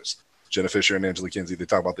The Office. Jenna Fisher and Angela Kinsey, they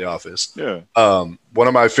talk about The Office. Yeah. One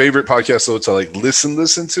of my favorite podcasts, though, to like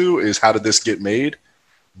listen to is How Did This Get Made?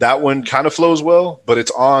 That one kind of flows well, but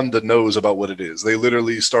it's on the nose about what it is. They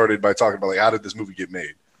literally started by talking about, like, how did this movie get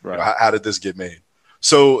made? Right. You know, how did this get made?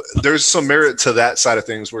 So there's some merit to that side of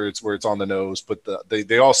things where it's on the nose, but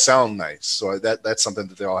they all sound nice. So that's something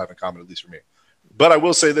that they all have in common, at least for me. But I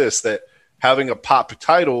will say this, that having a pop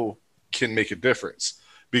title can make a difference,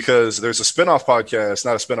 because there's a spinoff podcast,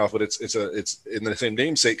 not a spinoff, but it's in the same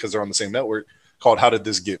namesake because they're on the same network, called How Did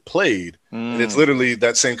This Get Played? And it's literally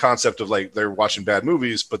that same concept of, like, they're watching bad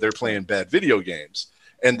movies, but they're playing bad video games.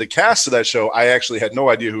 And the cast of that show, I actually had no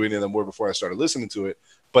idea who any of them were before I started listening to it.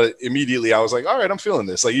 But immediately I was like, all right, I'm feeling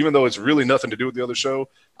this. Like, even though it's really nothing to do with the other show,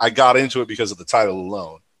 I got into it because of the title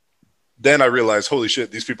alone. Then I realized, holy shit,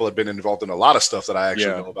 these people have been involved in a lot of stuff that I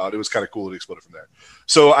actually know about. It was kind of cool to explode it from there.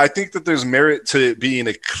 So I think that there's merit to it being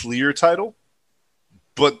a clear title,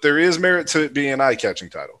 but there is merit to it being an eye-catching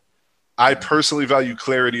title. I personally value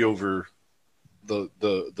clarity over the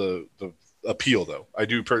appeal, though. I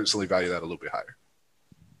do personally value that a little bit higher.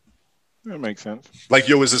 That makes sense. Like,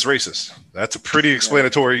 yo, is this racist? That's a pretty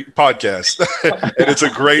explanatory podcast, and it's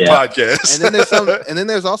a great podcast. And then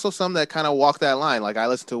there's also some that kind of walk that line. Like, I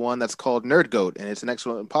listen to one that's called Nerd Goat, and it's an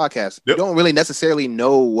excellent podcast. You don't really necessarily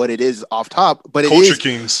know what it is off top, but Culture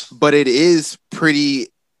Kings. But it is pretty.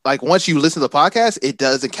 Like, once you listen to the podcast, it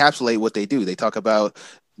does encapsulate what they do. They talk about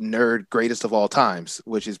nerd greatest of all times,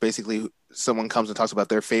 which is basically someone comes and talks about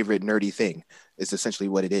their favorite nerdy thing. It's essentially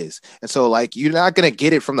what it is. And so, like, you're not going to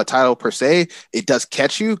get it from the title per se. It does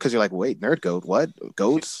catch you because you're like, wait, Nerd Goat, what?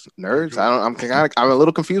 Goats, nerds? I'm a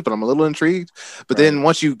little confused, but I'm a little intrigued. But then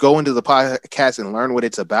once you go into the podcast and learn what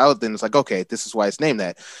it's about, then it's like, okay, this is why it's named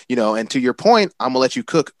that, you know. And to your point, I'm gonna let you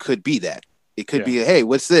cook could be that. It could be, hey,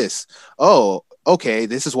 what's this? Oh, okay,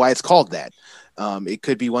 this is why it's called that. It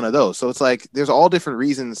could be one of those. So it's like there's all different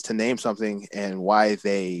reasons to name something and why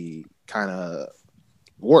they kind of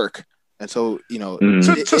work. And so, you know,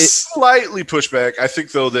 to slightly push back, I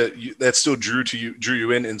think, though, that still drew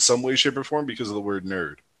you in some way, shape, or form because of the word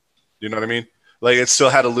nerd. You know what I mean? Like, it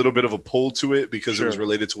still had a little bit of a pull to it because it was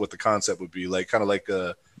related to what the concept would be. Like, kind of like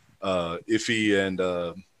Iffy and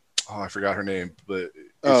I forgot her name, but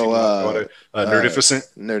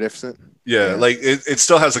Nerdificent. Nerdificent. Yeah, like it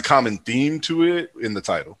still has a common theme to it in the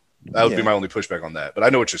title. That would be my only pushback on that. But I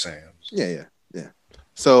know what you're saying. Yeah.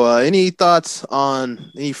 So any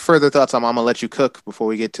further thoughts on I'm gonna let you cook before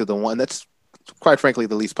we get to the one that's quite frankly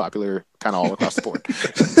the least popular kind of all across the board?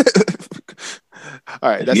 All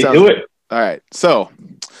right, do it. All right. So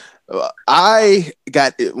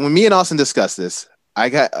when me and Austin discussed this,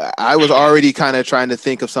 I was already kind of trying to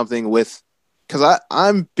think of something because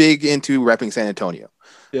I'm big into repping San Antonio.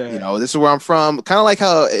 Yeah. You know, this is where I'm from. Kind of like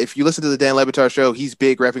how if you listen to the Dan Le Batard show, he's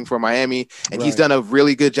big repping for Miami, and he's done a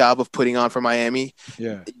really good job of putting on for Miami.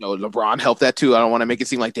 Yeah. You know, LeBron helped that too. I don't want to make it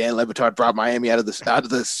seem like Dan Le Batard brought Miami out of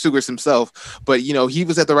the sewers himself, but you know, he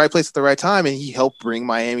was at the right place at the right time, and he helped bring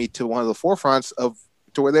Miami to one of the forefronts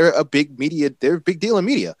to where they're a big deal in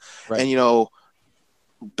media. Right. And you know,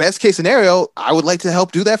 best case scenario, I would like to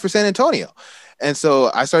help do that for San Antonio. And so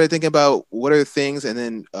I started thinking about what are the things, and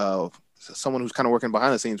then someone who's kind of working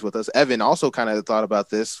behind the scenes with us, Evan, also kind of thought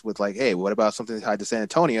about this with like, hey, what about something tied to San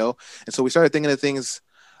Antonio? And so we started thinking of things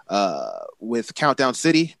with Countdown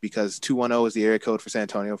City, because 210 is the area code for San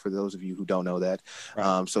Antonio, for those of you who don't know that.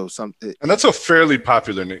 Right. And that's a fairly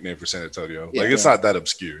popular nickname for San Antonio. Yeah, it's not that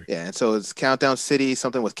obscure. Yeah, and so it's Countdown City,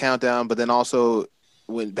 something with countdown, but then also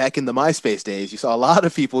when back in the MySpace days, you saw a lot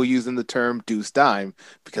of people using the term Deuce Dime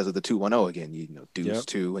because of the 210 again. Deuce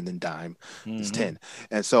 2 and then dime is 10.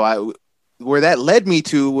 And so where that led me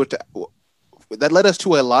to that led us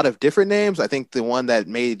to a lot of different names. I think the one that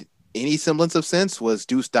made any semblance of sense was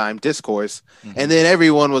Deuce Dime Discourse, and then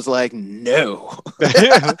everyone was like, "No,"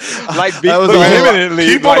 like vehemently.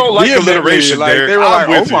 People don't like alliteration. Like, they were like,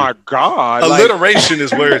 "Oh my god!" Alliteration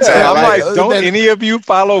is where it's at. I'm like, don't any of you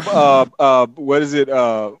follow? What is it?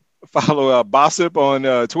 Follow Bossip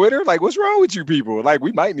on Twitter? Like, what's wrong with you people? Like,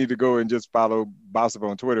 we might need to go and just follow Bossip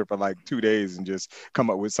on Twitter for like 2 days and just come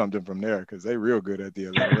up with something from there, because they're real good at the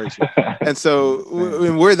alliteration. And so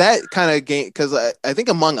we're that kind of game, because I think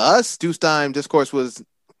among us, Deuce Dime Discourse was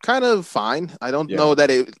kind of fine. I don't know that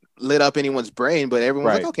it lit up anyone's brain, but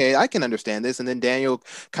everyone's like, okay, I can understand this. And then Daniel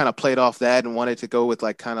kind of played off that and wanted to go with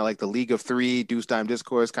like kind of like the League of Three, Deuce Dime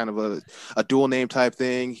Discourse, kind of a dual name type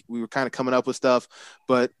thing. We were kind of coming up with stuff,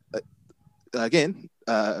 but again,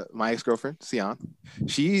 my ex-girlfriend, Sion,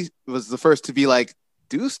 she was the first to be like,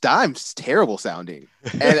 Deuce Dime's terrible sounding.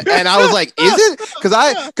 And I was like, is it?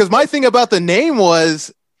 Because my thing about the name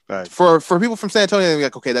was for people from San Antonio, they'd be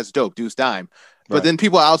like, okay, that's dope, Deuce Dime. But then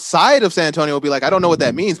people outside of San Antonio will be like, I don't know what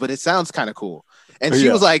that means, but it sounds kind of cool. And she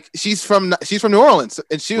was like, she's from New Orleans,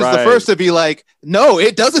 and she was the first to be like, no,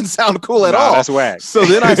 it doesn't sound cool at all. That's whack. So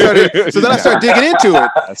then I started digging into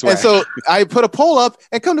it. That's whack. And so I put a poll up,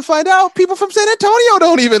 and come to find out, people from San Antonio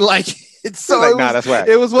don't even like it. So like, that's whack.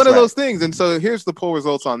 It was one of those things. And so here's the poll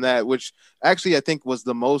results on that, which actually I think was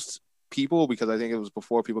the most people, because I think it was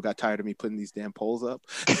before people got tired of me putting these damn polls up.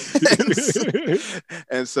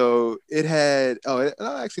 and so it had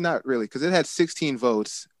actually not really, because it had 16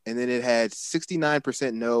 votes, and then it had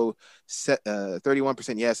 69% no,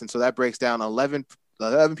 31% yes, and so that breaks down 11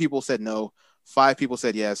 people said no, 5 people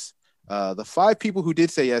said yes. The 5 people who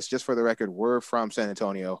did say yes, just for the record, were from San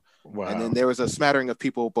Antonio. Wow. And then there was a smattering of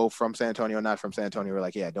people both from San Antonio and not from San Antonio who were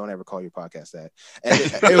like, yeah, don't ever call your podcast that. And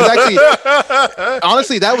it was actually,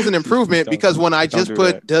 honestly, that was an improvement, because when I just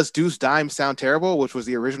put, does Deuce Dime sound terrible, which was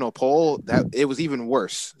the original poll, that it was even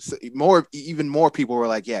worse. So even more people were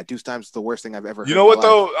like, yeah, Deuce Dime's the worst thing I've ever heard. You know what,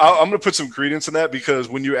 though? I'm going to put some credence in that, because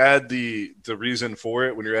when you add the reason for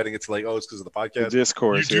it, when you're adding it to like, oh, it's because of the podcast, the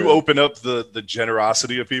discourse, you do open up the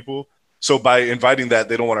generosity of people. So by inviting that,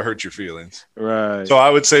 they don't want to hurt your feelings. Right. So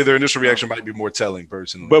I would say their initial reaction might be more telling,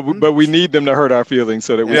 personally. But we need them to hurt our feelings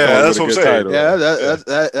so that we that's what I'm saying. Title. Yeah,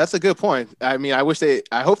 that's a good point. I mean, I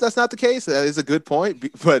hope that's not the case. That is a good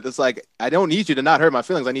point. But it's like, I don't need you to not hurt my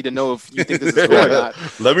feelings. I need to know if you think this is cool or not.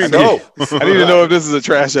 Let me know. I need to know if this is a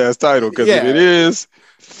trash ass title, because if it is.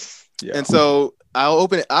 Yeah. And so I'll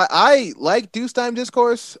open it. I like Deuce Dime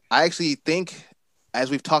Discourse. I actually think,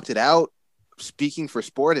 as we've talked it out, Speaking for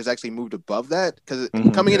Sport has actually moved above that, because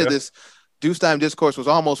coming into this, Deuce Dime Discourse was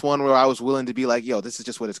almost one where I was willing to be like, yo, this is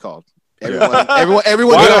just what it's called. Everyone get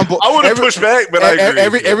on board. I would have pushed back, but I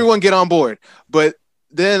agree. Everyone get on board. But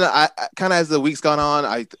then I kind of, as the week's gone on,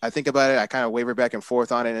 I think about it, I kind of waver back and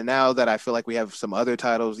forth on it. And now that I feel like we have some other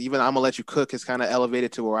titles, even I'm Gonna Let You Cook has kind of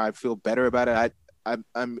elevated to where I feel better about it.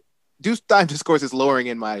 I'm Deuce Dime Discourse is lowering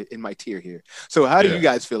in my tier here. So how do you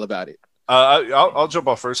guys feel about it? I'll jump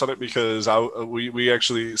off first on it, because we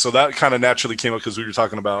actually, so that kind of naturally came up because we were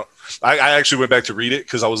talking about, I actually went back to read it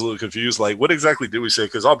because I was a little confused. Like, what exactly did we say?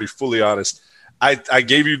 Because I'll be fully honest, I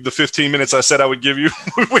gave you the 15 minutes I said I would give you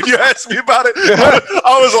when you asked me about it.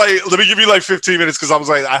 I was like, let me give you like 15 minutes, because I was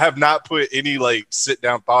like, I have not put any like sit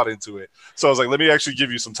down thought into it. So I was like, let me actually give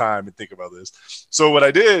you some time and think about this. So what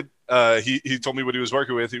I did, he told me what he was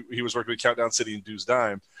working with. He was working with Countdown City and Deuce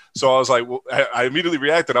Dime. So I was like, well, I immediately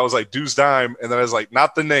reacted. I was like, Deuce Dime. And then I was like,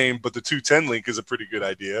 not the name, but the 210 link is a pretty good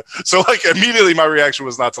idea. So like immediately my reaction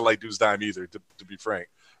was not to like Deuce Dime either, to be frank.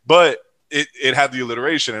 But it had the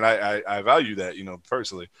alliteration, and I value that,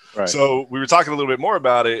 personally. Right. So we were talking a little bit more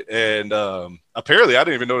about it, and apparently I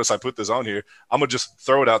didn't even notice I put this on here. I'm going to just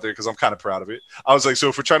throw it out there because I'm kind of proud of it. I was like, so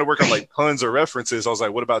if we're trying to work on like puns or references, I was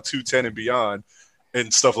like, what about 210 and beyond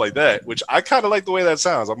and stuff like that, which I kind of like the way that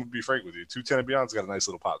sounds. I'm going to be frank with you. 210 and beyond's got a nice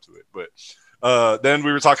little pop to it. But then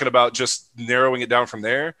we were talking about just narrowing it down from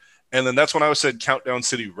there. And then that's when I said Countdown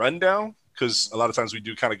City Rundown, because a lot of times we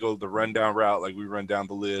do kind of go the rundown route, like we run down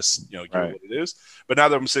the list, give it what it is. But now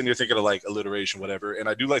that I'm sitting here thinking of like alliteration, whatever, and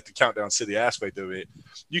I do like the Countdown City aspect of it,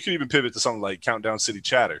 you can even pivot to something like Countdown City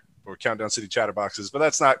Chatter or Countdown City Chatterboxes, but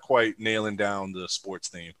that's not quite nailing down the sports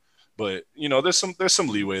theme. But there's some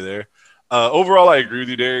leeway there. Overall, I agree with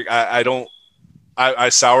you, Derek. I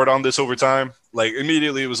soured on this over time. Like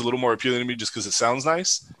immediately, it was a little more appealing to me just because it sounds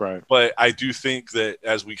nice. Right. But I do think that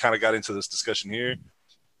as we kind of got into this discussion here,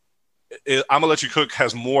 I'm gonna let you cook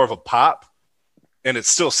has more of a pop, and it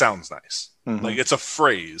still sounds nice. Mm-hmm. Like it's a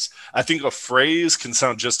phrase. I think a phrase can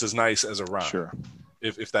sound just as nice as a rhyme. Sure.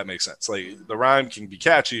 If that makes sense. Like the rhyme can be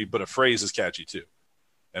catchy, but a phrase is catchy too.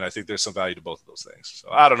 And I think there's some value to both of those things. So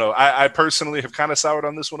I don't know. I personally have kind of soured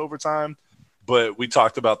on this one over time, but we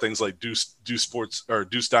talked about things like Deuce Sports or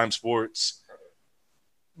Deuce Dime Sports,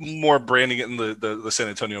 more branding it in the San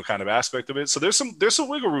Antonio kind of aspect of it. So there's some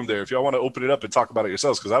wiggle room there if y'all want to open it up and talk about it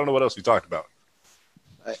yourselves, because I don't know what else we talked about.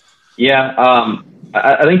 Yeah,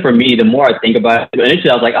 I think for me, the more I think about it, initially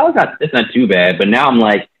I was like, oh, it's not too bad. But now I'm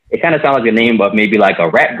like, it kind of sounds like the name of maybe like a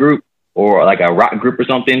rap group or like a rock group or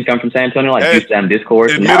something come from San Antonio, like Deuce Dime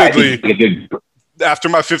Discourse. Admittedly, like a good group. After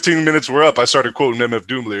my 15 minutes were up, I started quoting MF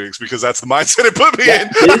Doom lyrics because that's the mindset it put me in.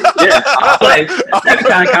 Yeah, I was like, that's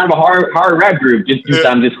kind of a hard rap group, just Deuce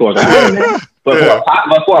Dime Discourse. Like, but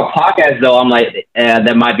for a podcast, though, I'm like,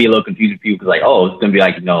 that might be a little confusing for you because, like, oh, it's gonna be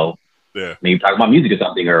like, maybe talk about music or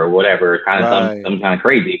something or whatever, kind of something kind of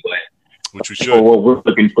crazy. But which we should. For what we're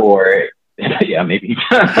looking for, yeah, maybe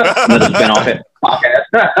another spin-off podcast.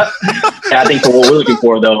 I think for what we're looking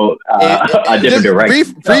for, though, a different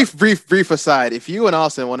direction. Brief aside. If you and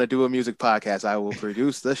Austin want to do a music podcast, I will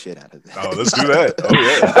produce the shit out of it. Oh, let's do that.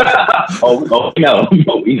 Oh yeah.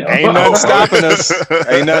 we know. Ain't nothing stopping us.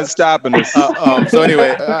 Ain't nothing stopping us. So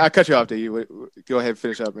anyway, I cut you off. There, you go ahead and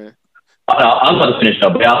finish up, man. I'm about to finish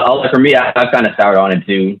up, but for me, I kind of started on it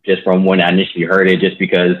too, just from when I initially heard it, just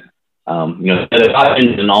because the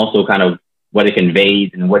options and also kind of what it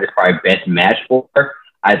conveys and what it's probably best matched for.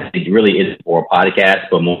 I think it really is for a podcast,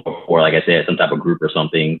 but more for, like I said, some type of group or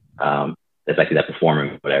something that's actually that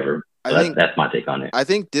performing, whatever. So that's my take on it. I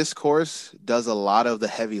think Discourse does a lot of the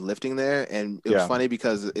heavy lifting there, and it was funny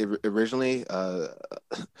because originally, I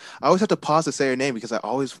always have to pause to say her name because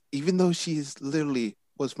even though she's literally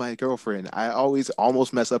was my girlfriend, I always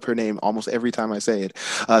almost mess up her name almost every time I say it.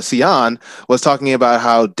 Sion was talking about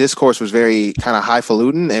how Discourse was very kind of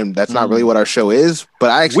highfalutin, and that's not really what our show is.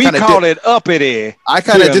 But I actually call it uppity. I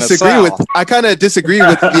kind of disagree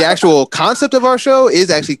with the actual concept of our show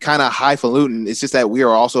is actually kind of highfalutin. It's just that we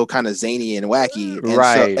are also kind of zany and wacky, and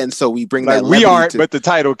right? So we bring like that. We aren't, but the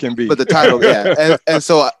title can be. But the title, yeah, and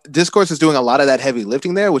so Discourse is doing a lot of that heavy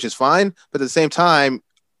lifting there, which is fine. But at the same time,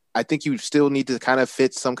 I think you still need to kind of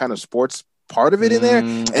fit some kind of sports part of it in there,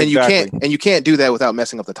 and you can't do that without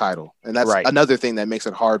messing up the title, and that's another thing that makes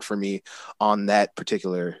it hard for me on that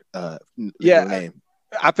particular name.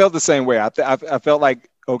 I felt the same way. I felt like,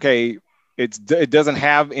 okay, it doesn't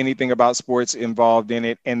have anything about sports involved in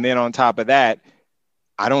it, and then on top of that,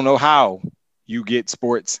 I don't know how you get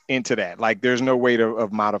sports into that. Like, there's no way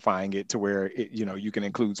of modifying it to where you can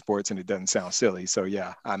include sports and it doesn't sound silly. So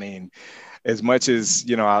yeah, I mean, as much as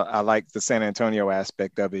I like the San Antonio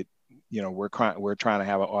aspect of it, we're trying to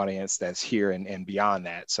have an audience that's here and beyond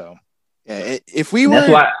that. So yeah, if we were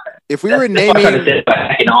naming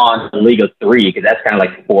on the League of Three, because that's kind of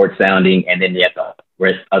like sports sounding, and then you have the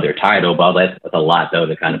other title, but that's a lot though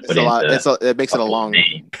to kind of put into. It makes it a long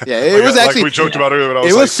name. Yeah, it was actually like we joked about earlier.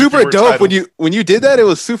 It was super dope when you did that. It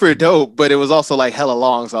was super dope, but it was also like hella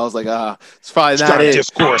long. So I was like, it's probably not it.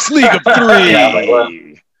 Discourse League of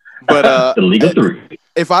Three. But the League of Three.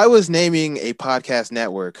 If I was naming a podcast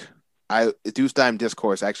network, Deuce Dime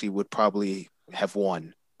Discourse actually would probably have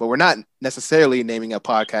won. But we're not necessarily naming a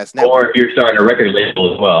podcast network. Or if you're starting a record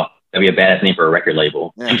label as well. That'd be a badass name for a record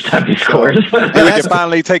label. Yeah. Deuce Dime Discourse. We can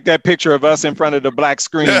finally take that picture of us in front of the black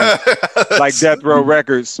screen, like Death Row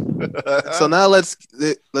Records. So now let's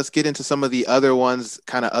get into some of the other ones,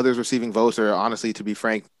 kind of others receiving votes, or honestly, to be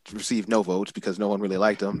frank, received no votes because no one really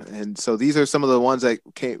liked them. And so these are some of the ones that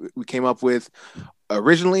we came up with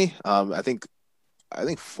originally. I think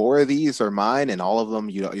 4 of these are mine, and all of them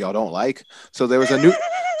y'all don't like. So there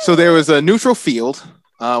was a neutral field,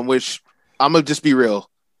 which I'm gonna just be real.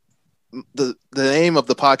 The name of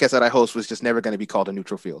the podcast that I host was just never going to be called A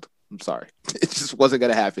Neutral Field. I'm sorry, it just wasn't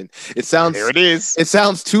going to happen. It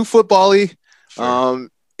sounds too football-y. Sure.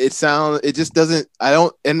 It just doesn't.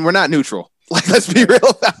 And we're not neutral. Like, let's be real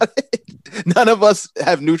about it. None of us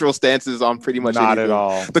have neutral stances on pretty much anything. Not at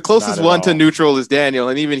all. The closest one to neutral is Daniel,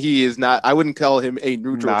 and even he is not. I wouldn't call him a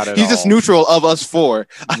neutral. He's just neutral of us 4.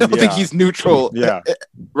 I don't think he's neutral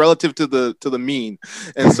relative to the mean.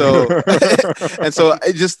 And so and so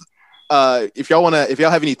it just if y'all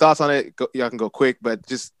have any thoughts on it, y'all can go quick. But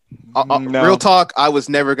just No. Real talk, I was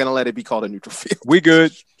never gonna let it be called a neutral field. We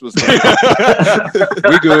good. We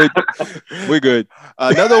good. We good.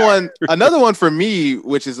 Another one for me,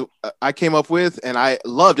 which is I came up with and I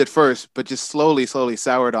loved at first, but just slowly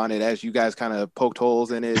soured on it as you guys kind of poked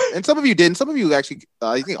holes in it, and some of you didn't. Some of you actually,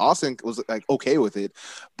 I think Austin was like okay with it,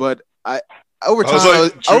 but over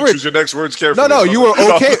time, choose your next words carefully. No, you were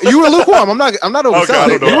okay. You were lukewarm. I'm not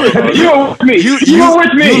overselling it. You were with me. You were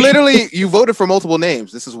with me. You literally voted for multiple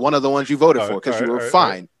names. This is one of the ones you voted for because you were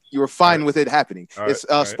fine. You were fine with it happening. It's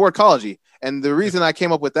Sportcology. And the reason I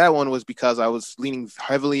came up with that one was because I was leaning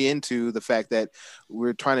heavily into the fact that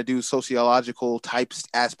we're trying to do sociological types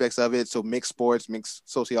aspects of it. So mixed sports, mixed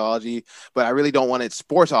sociology, but I really don't want it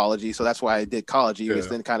sportsology. So that's why I did Cology. Yeah. Because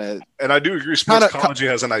then kind of, and I do agree. Sportscology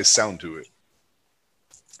has a nice sound to it.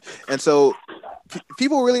 And so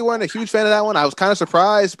people really weren't a huge fan of that one. I was kind of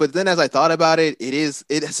surprised, but then as I thought about it,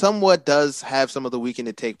 it somewhat does have some of the weekend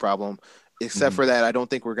to take problem. Except for that, I don't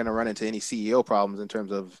think we're going to run into any CEO problems in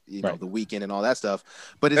terms of the weekend and all that stuff.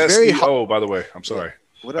 But it's very SEO, by the way. I'm sorry.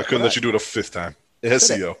 I couldn't let you do it a fifth time. It has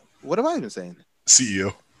SEO. What have I been saying?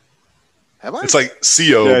 CEO. Have I? It's like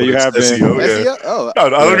CO. Yeah, you have been. SEO. Yeah. SEO? Oh, no, I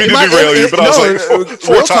don't mean to derail you, but I was like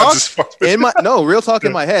four times. Real talk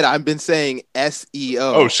in my head. I've been saying SEO.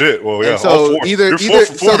 Oh shit! Well, yeah. And so either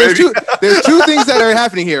so there's two things that are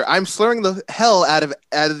happening here. I'm slurring the hell out of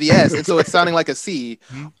the S, and so it's sounding like a C,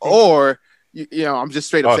 or I'm just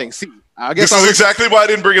straight up saying C. I guess this is exactly why I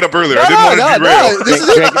didn't bring it up earlier. I didn't want to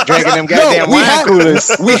derail. Drinking them goddamn wine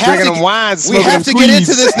coolers. We have to get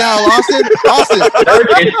into this now, Austin.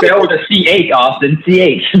 It's spelled with a CH, Austin.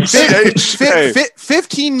 CH.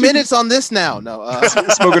 15 minutes on this now. No,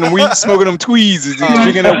 smoking them tweeds,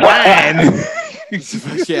 drinking them wine.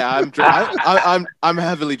 Yeah, I'm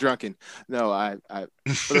heavily drunken. No, I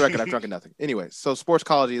for the record, I've drunken nothing. Anyway, so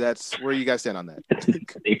Sportscology, that's where you guys stand on that.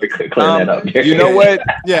 That up. You know what?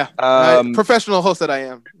 Yeah, professional host that I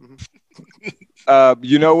am.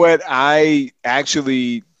 You know what? I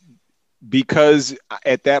actually, because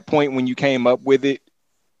at that point when you came up with it,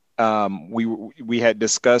 we had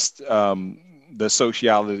discussed the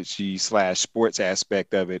sociology / sports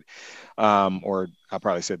aspect of it. Or I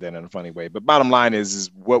probably said that in a funny way, but bottom line is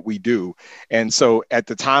what we do. And so at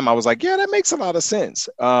the time I was like, yeah, that makes a lot of sense.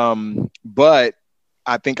 But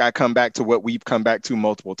I think I come back to what we've come back to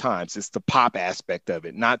multiple times. It's the pop aspect of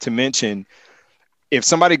it. Not to mention if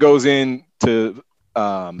somebody goes into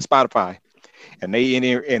Spotify and they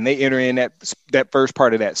enter in that first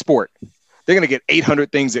part of that sport, they're going to get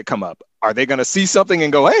 800 things that come up. Are they going to see something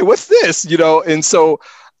and go, hey, what's this? And so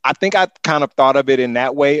I think I kind of thought of it in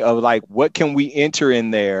that way of like, what can we enter in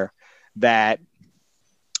there that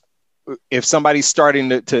if somebody's starting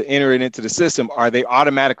to enter it into the system, are they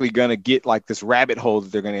automatically going to get like this rabbit hole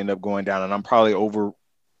that they're going to end up going down? And I'm probably over,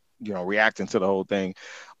 reacting to the whole thing.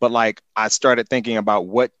 But like, I started thinking about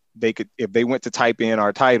what they could, if they went to type in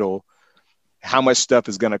our title, how much stuff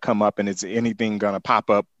is going to come up and is anything going to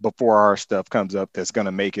pop up before our stuff comes up that's going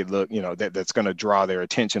to make it look, that's going to draw their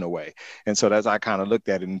attention away. And so that's, I kind of looked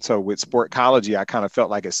at it. And so with Sportcology, I kind of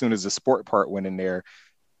felt like as soon as the sport part went in there,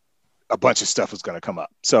 a bunch of stuff was going to come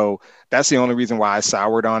up. So that's the only reason why I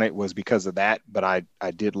soured on it was because of that. But I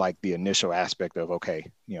did like the initial aspect of,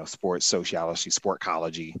 sports sociology,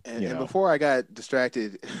 Sportcology. And before I got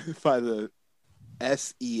distracted by the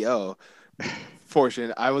SEO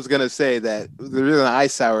portion, I was gonna say that the reason I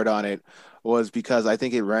soured on it was because I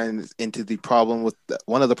think it runs into the problem with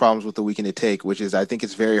one of the problems with the weekend to take, which is I think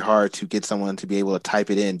it's very hard to get someone to be able to type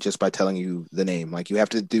it in just by telling you the name. Like you have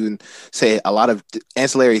to say a lot of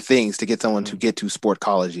ancillary things to get someone to get to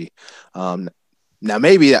Sportcology. Now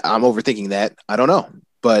maybe I'm overthinking that. I don't know,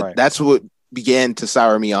 but that's what began to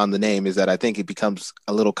sour me on the name, is that I think it becomes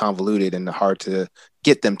a little convoluted and hard to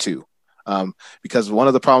get them to. Because one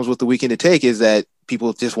of the problems with the weekend to take is that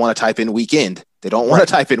people just want to type in weekend. They don't want to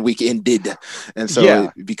type in weekended. And so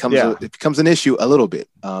it becomes an issue a little bit.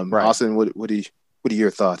 Austin, what are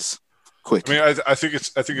your thoughts? Quick. I mean, I think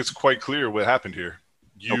it's quite clear what happened here.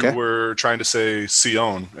 You were trying to say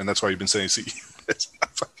Sion, and that's why you've been saying C.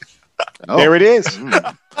 There it is.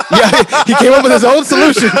 Yeah, he came up with his own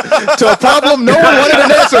solution to a problem no one wanted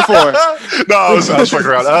an answer for. No, I was fucking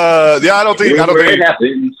around. I don't think.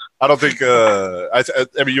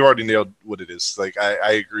 I mean, you already nailed what it is. Like,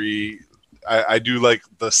 I agree. I do like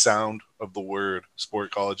the sound of the word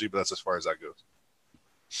Sportcology, but that's as far as that goes.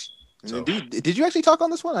 So. Did you actually talk on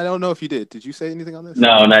this one? I don't know if you did. Did you say anything on this?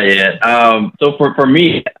 No, not yet. So for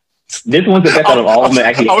me, this one's the best out of all of them.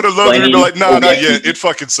 Actually, I would have loved you to be like, no, not yet. It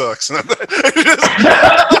fucking sucks. No,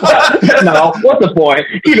 what's the point?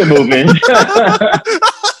 Keep it moving.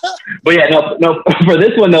 But yeah, no. For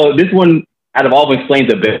this one though, this one out of all explains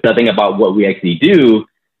the best thing about what we actually do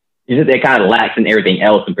is that it kind of lacks in everything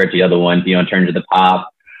else compared to the other ones. In terms of the pop,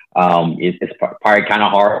 it's probably kind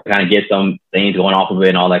of hard to kind of get some things going off of it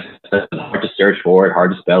and all that stuff. It's hard to search for it,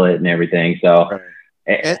 hard to spell it, and everything. So. Right.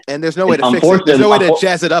 And there's no way to fix it. There's no way to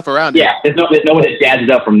jazz it up around it. Yeah, there's no way to jazz it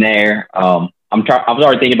up from there. I was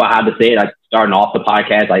already thinking about how to say it. Like starting off the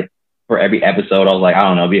podcast, like for every episode, I was like, I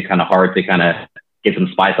don't know, it'd be kind of hard to kind of get some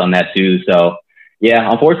spice on that too. So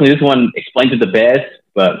yeah, unfortunately, this one explains it the best,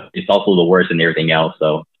 but it's also the worst in everything else.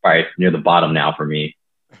 So it's probably near the bottom now for me.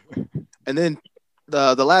 And then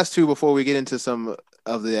the last two before we get into some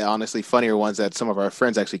of the honestly funnier ones that some of our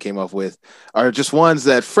friends actually came up with are just ones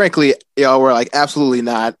that frankly were like absolutely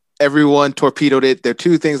not. Everyone torpedoed it. They're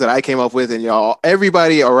two things that I came up with, and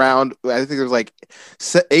everybody around, I think there was like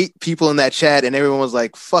 8 people in that chat, and everyone was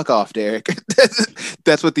like, fuck off, Derek.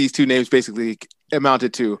 That's what these two names basically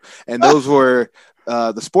amounted to. And those were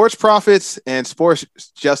the Sports Prophets and Sports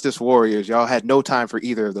Justice Warriors. Y'all had no time for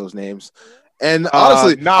either of those names. And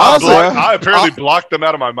honestly, I apparently blocked them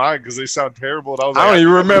out of my mind because they sound terrible. And I don't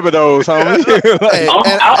even remember those, homie. I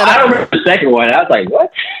don't remember the second one. I was like,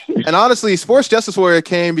 what? And honestly, Sports Justice Warrior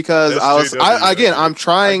came because I'm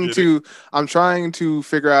trying to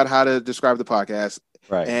figure out how to describe the podcast.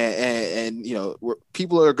 Right. And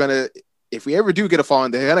people are gonna, if we ever do get a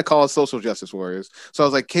following, they're gonna call us Social Justice Warriors. So I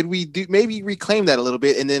was like, can we maybe reclaim that a little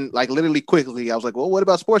bit? And then like literally quickly, I was like, well, what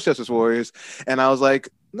about Sports Justice Warriors? And I was like,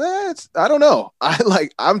 I don't know.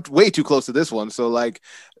 I'm way too close to this one. So like,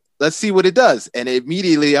 let's see what it does. And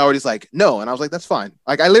immediately I was like, no. And I was like, that's fine.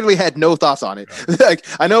 Like I literally had no thoughts on it. Like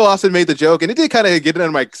I know Austin made the joke and it did kind of get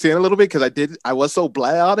under my skin a little bit because I was so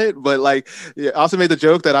blah on it. But like Austin made the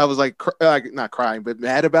joke that I was like, not crying, but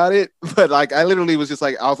mad about it. But like I literally was just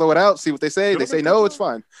like, I'll throw it out, see what they say. They say no, it's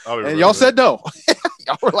fine. And y'all said no.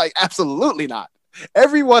 Y'all were like, absolutely not.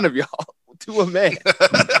 Every one of y'all to a man.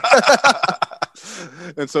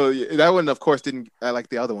 And so that one, of course, like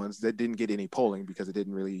the other ones, that didn't get any polling because it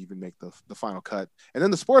didn't really even make the final cut. And then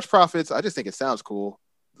the Sports Prophets, I just think it sounds cool.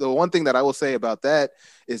 The one thing that I will say about that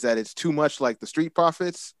is that it's too much like the Street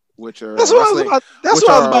Profits, which are that's what I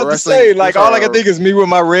was about to say. Like all I can think is me with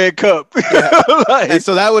my red cup. Yeah. And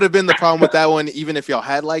so that would have been the problem with that one, even if y'all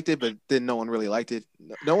had liked it, but then no one really liked it.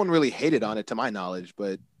 No one really hated on it, to my knowledge,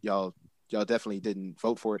 but y'all definitely didn't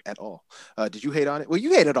vote for it at all. Did you hate on it? Well,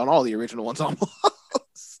 you hated on all the original ones almost.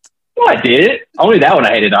 No, I did. Only that one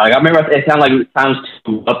I hated on. I remember it sounded like it sounds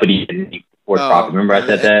too uppity in Sports Profit. Remember I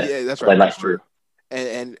said that? Yeah, that's right. That's true.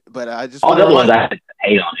 But I just all the other ones I had to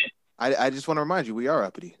hate on it. I just want to remind you we are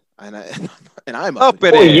uppity. And I'm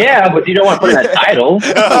uppity. Well, yeah, but you don't want to put in a title.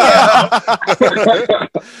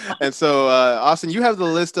 And so, Austin, you have the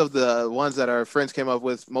list of the ones that our friends came up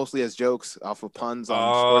with, mostly as jokes off of puns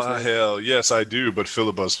on Sports. Hell, yes, I do. But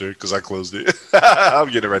filibuster because I closed it. I'm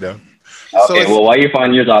getting it right now. Okay, well, while you're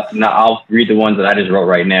finding yours, Austin, now I'll read the ones that I just wrote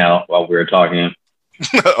right now while we were talking.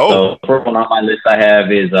 So, first one on my list I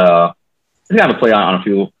have is I'm gonna play on a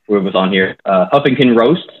few of us on here. Huffington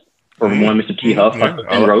Roast. From one Mr. T. Huff,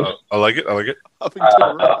 Huffington Roast. I like it.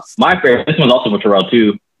 My favorite, this one's also for Terrell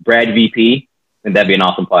too. Brad VP, and that'd be an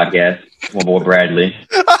awesome podcast. My boy Bradley.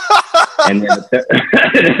 And then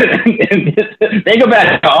think about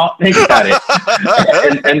it, y'all. Think about it.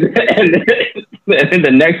 And then the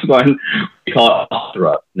next one we call it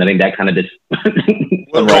Ostra. And I think that kind of just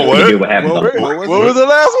what was the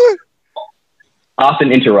last one?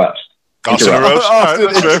 Austin Interrupts. Austin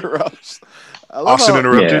Interrupts. Austin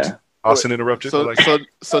Interrupted. Yeah. Austin Interrupted.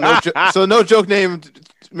 So no joke name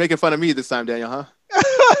making fun of me this time, Daniel, huh?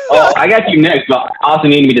 Oh, I got you next, but Austin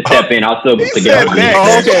needed me to step in. I'll still put together. Okay.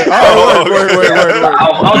 Word. I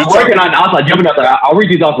was working on. I was like jumping up. I'll read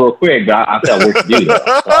these off real quick, but I felt work to do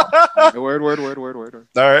that. So. Word. All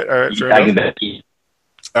right.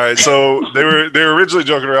 All right, so they were originally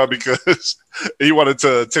joking around because he wanted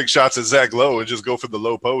to take shots at Zach Lowe and just go for the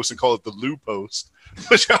low post and call it the Lou post,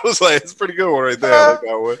 which I was like, it's a pretty good one right there. I like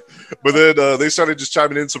that one. But then they started just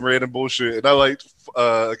chiming in some random bullshit, and I liked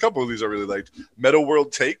a couple of these I really liked. Meta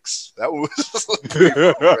World Takes. That one was right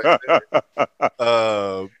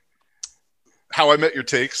there. How I Met Your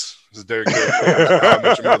Takes. This is Derek. How I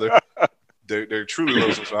Met Your Mother. Derek truly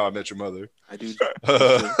loves How I Met Your Mother. I do.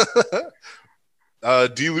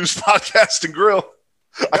 D-Loose Podcast and Grill.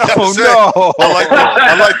 No!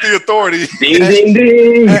 I like the authority. Ding, ding,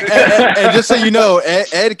 ding. And just so you know,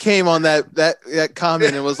 Ed came on that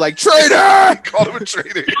comment and was like, "Traitor!" Called him a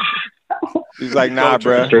traitor. He's like, "Nah,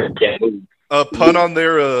 bro." A pun on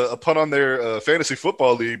their fantasy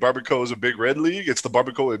football league. Barbacoa is a Big Red League. It's the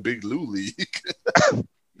Barbacoa and Big Lou League.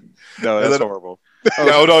 No, that's horrible.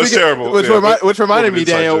 No, it's terrible. Which reminded me,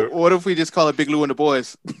 Daniel, joke. what if we just call it Big Lou and the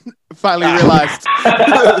Boys? Finally realized.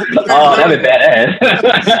 Oh, that'd be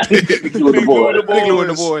badass. Big Lou and the Boys. Big Lou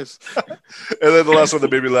and the Boys. And then the last one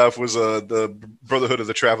that made me laugh was the Brotherhood of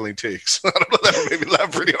the Traveling Takes. I don't know, that made me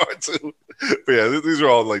laugh pretty hard too. But yeah, these are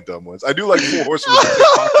all like dumb ones. I do like Four Horsemen.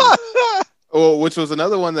 Oh, which was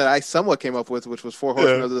another one that I somewhat came up with, which was Four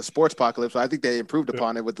Horsemen of the Sports Apocalypse. I think they improved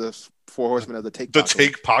upon it with the Four Horsemen of the Take. The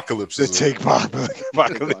Take Apocalypse. The Take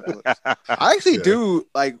Apocalypse. I actually do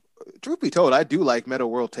like. Truth be told, I do like Meta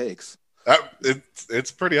World Takes.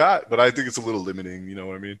 It's pretty hot, but I think it's a little limiting. You know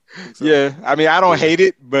what I mean? So, Yeah, I mean, I don't hate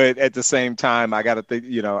it, but at the same time, I got to think.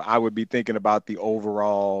 I would be thinking about the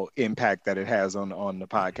overall impact that it has on the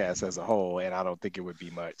podcast as a whole, and I don't think it would be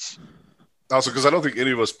much. Also, because I don't think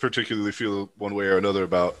any of us particularly feel one way or another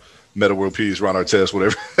about Meta World Peace, Ron Artest,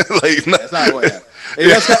 whatever. Like, that's not what.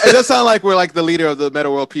 It does sound like we're like the leader of the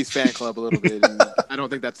Meta World Peace fan club a little bit. And I don't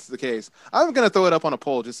think that's the case. I'm gonna throw it up on a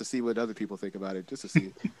poll just to see what other people think about it. Just to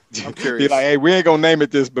see. I'm curious. Be like, hey, we ain't gonna name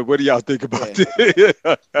it this, but what do y'all think about it?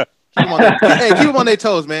 Keep them on their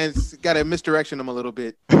toes, man. Got to misdirection them a little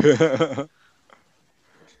bit.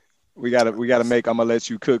 we gotta make I'm gonna let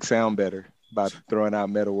you cook sound better by throwing out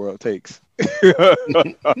Meta World Takes.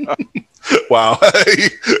 Wow.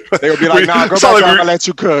 They'll be like, nah, go back, I'm gonna let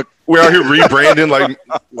you cook. We're out here rebranding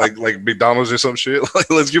like McDonald's or some shit. Like,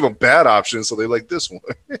 let's give them bad options so they like this one.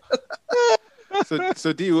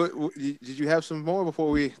 So D, did you have some more before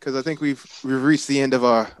we? Because I think we've reached the end of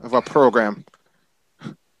our program.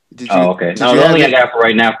 Okay. No, the only thing I got for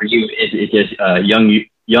right now for you is just young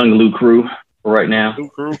Lou Crew for right now. Lou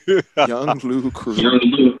Crew. Young Lou Crew. Young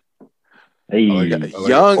Lou. Hey. Young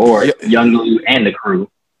Lou and the Crew.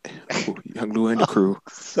 Young Lou and the Crew.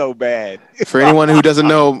 So bad. For anyone who doesn't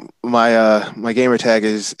know, my gamer tag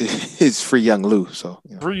is Free Young Lou. So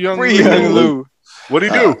Free Young Lou. What do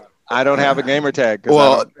you do? I don't have a gamer tag.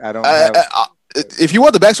 Well, I don't have. If you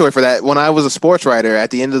want the backstory for that, when I was a sports writer at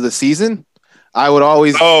the end of the season, I would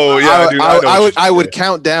always. Oh yeah, I would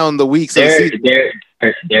count down the weeks of the season.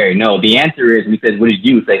 There. No, the answer is we said, "What did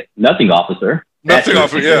you say?" Nothing, officer. Nothing,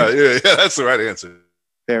 officer. Yeah. That's the right answer.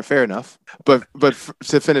 Fair enough. But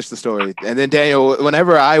to finish the story, and then Daniel,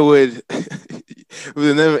 whenever I would,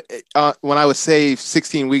 when I would say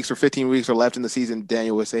 16 weeks or 15 weeks are left in the season,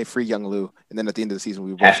 Daniel would say Free Young Lou, and then at the end of the season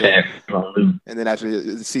we would both say, and then after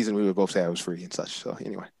the season we would both say I was free and such. So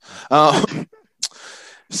anyway,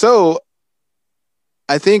 so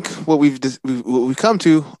I think what we've come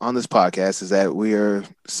to on this podcast is that we are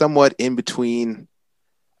somewhat in between.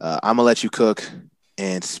 I'm gonna let you cook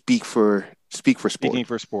and speak for sport. Speaking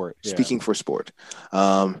for sport. Yeah. Speaking for sport.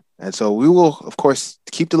 And so we will, of course,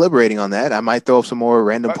 keep deliberating on that. I might throw up some more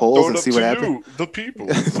random polls and see what happens. The people.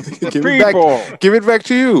 Give it back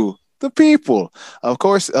to you, the people. Of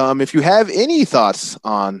course, if you have any thoughts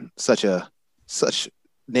on such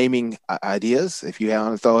naming ideas, if you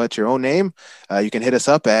want to throw out your own name, you can hit us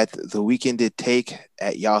up at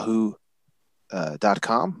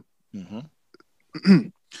theweekenditake@yahoo.com. Mm-hmm.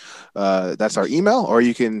 That's our email, or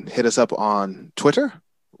you can hit us up on Twitter.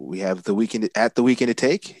 We have The Weekend It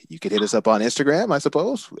Take. You could hit us up on Instagram, I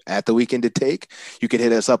suppose, at The Weekend It Take. You could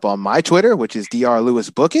hit us up on my Twitter, which is Dr. Lewis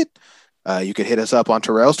Bookit. You could hit us up on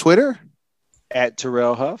Terrell's Twitter, at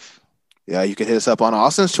Terrell Huff. Yeah, you could hit us up on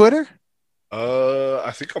Austin's Twitter.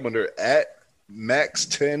 I think I'm under at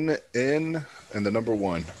Max10N and the number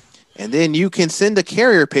 1. And then you can send a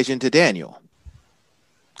carrier pigeon to Daniel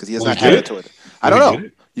because he does not have a Twitter. I don't know.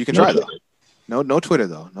 You can try though. No Twitter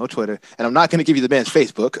though. No Twitter. And I'm not going to give you the man's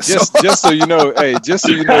Facebook. Just so you know,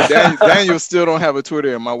 Daniel still don't have a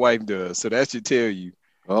Twitter and my wife does. So that should tell you.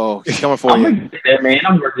 Oh, he's coming for you. Man,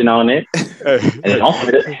 I'm working on it. And also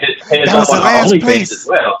hit us was up the on last OnlyFans place. as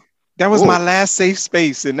well. That was my last safe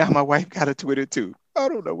space, and now my wife got a Twitter too. I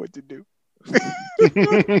don't know what to do.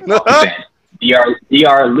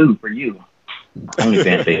 Dr. Lou for you.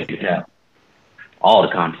 OnlyFans page, yeah. All the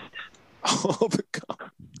content. All the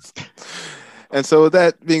comments. And so with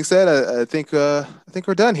that being said, I think we're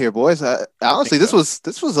done here, boys. Honestly, this was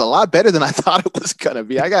a lot better than I thought it was gonna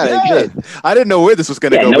be. I gotta admit, I didn't know where this was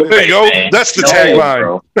gonna go. There you go. That's the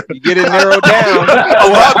tagline. You get it narrowed down. A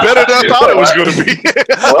lot better than I thought it was gonna be.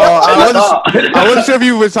 I wasn't sure if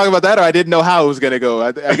you were talking about that or I didn't know how it was gonna go.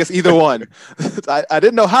 I guess either one. I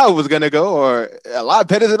didn't know how it was gonna go, or a lot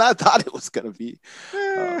better than I thought it was gonna be.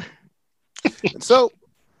 And so,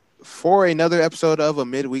 for another episode of A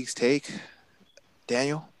Midweek's Take,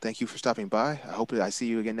 Daniel, thank you for stopping by. I hope I see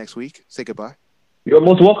you again next week. Say goodbye. You're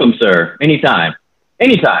most welcome, sir. Anytime,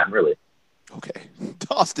 really. Okay.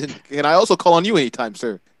 Austin, can I also call on you anytime,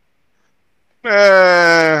 sir?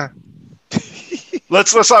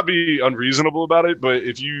 let's not be unreasonable about it. But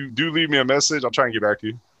if you do leave me a message, I'll try and get back to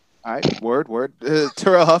you. All right, word.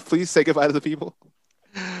 Terrell Huff, please say goodbye to the people.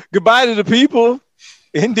 Goodbye to the people.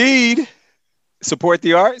 Indeed. Support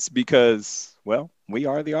the arts because, well, we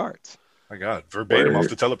are the arts. My God, verbatim off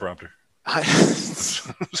the teleprompter.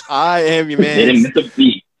 I am your man. Didn't miss a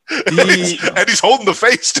beat. And he's holding the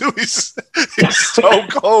face too. He's so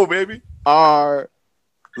cold, baby. R.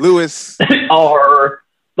 Lewis. Or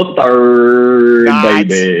the third, Nice.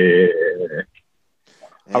 baby.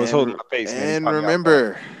 I was holding my face. man. And Caught me off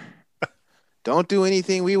remember, don't do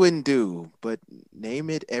anything we wouldn't do, but name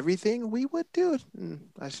it everything we would do.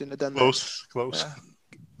 I shouldn't have done that. Close.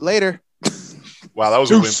 Later. Wow, that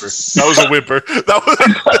was a whimper. That was a whimper. That was.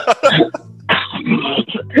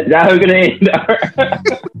 Is that how we're gonna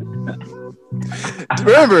end?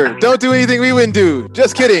 Remember, don't do anything we wouldn't do.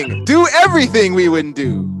 Just kidding. Do everything we wouldn't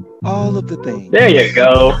do. all of the things. There you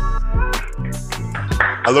go.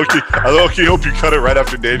 I low-key hope you cut it right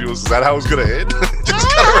after Daniels. Is that how it's gonna end? Just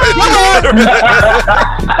cut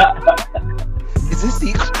it right. Is this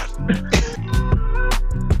the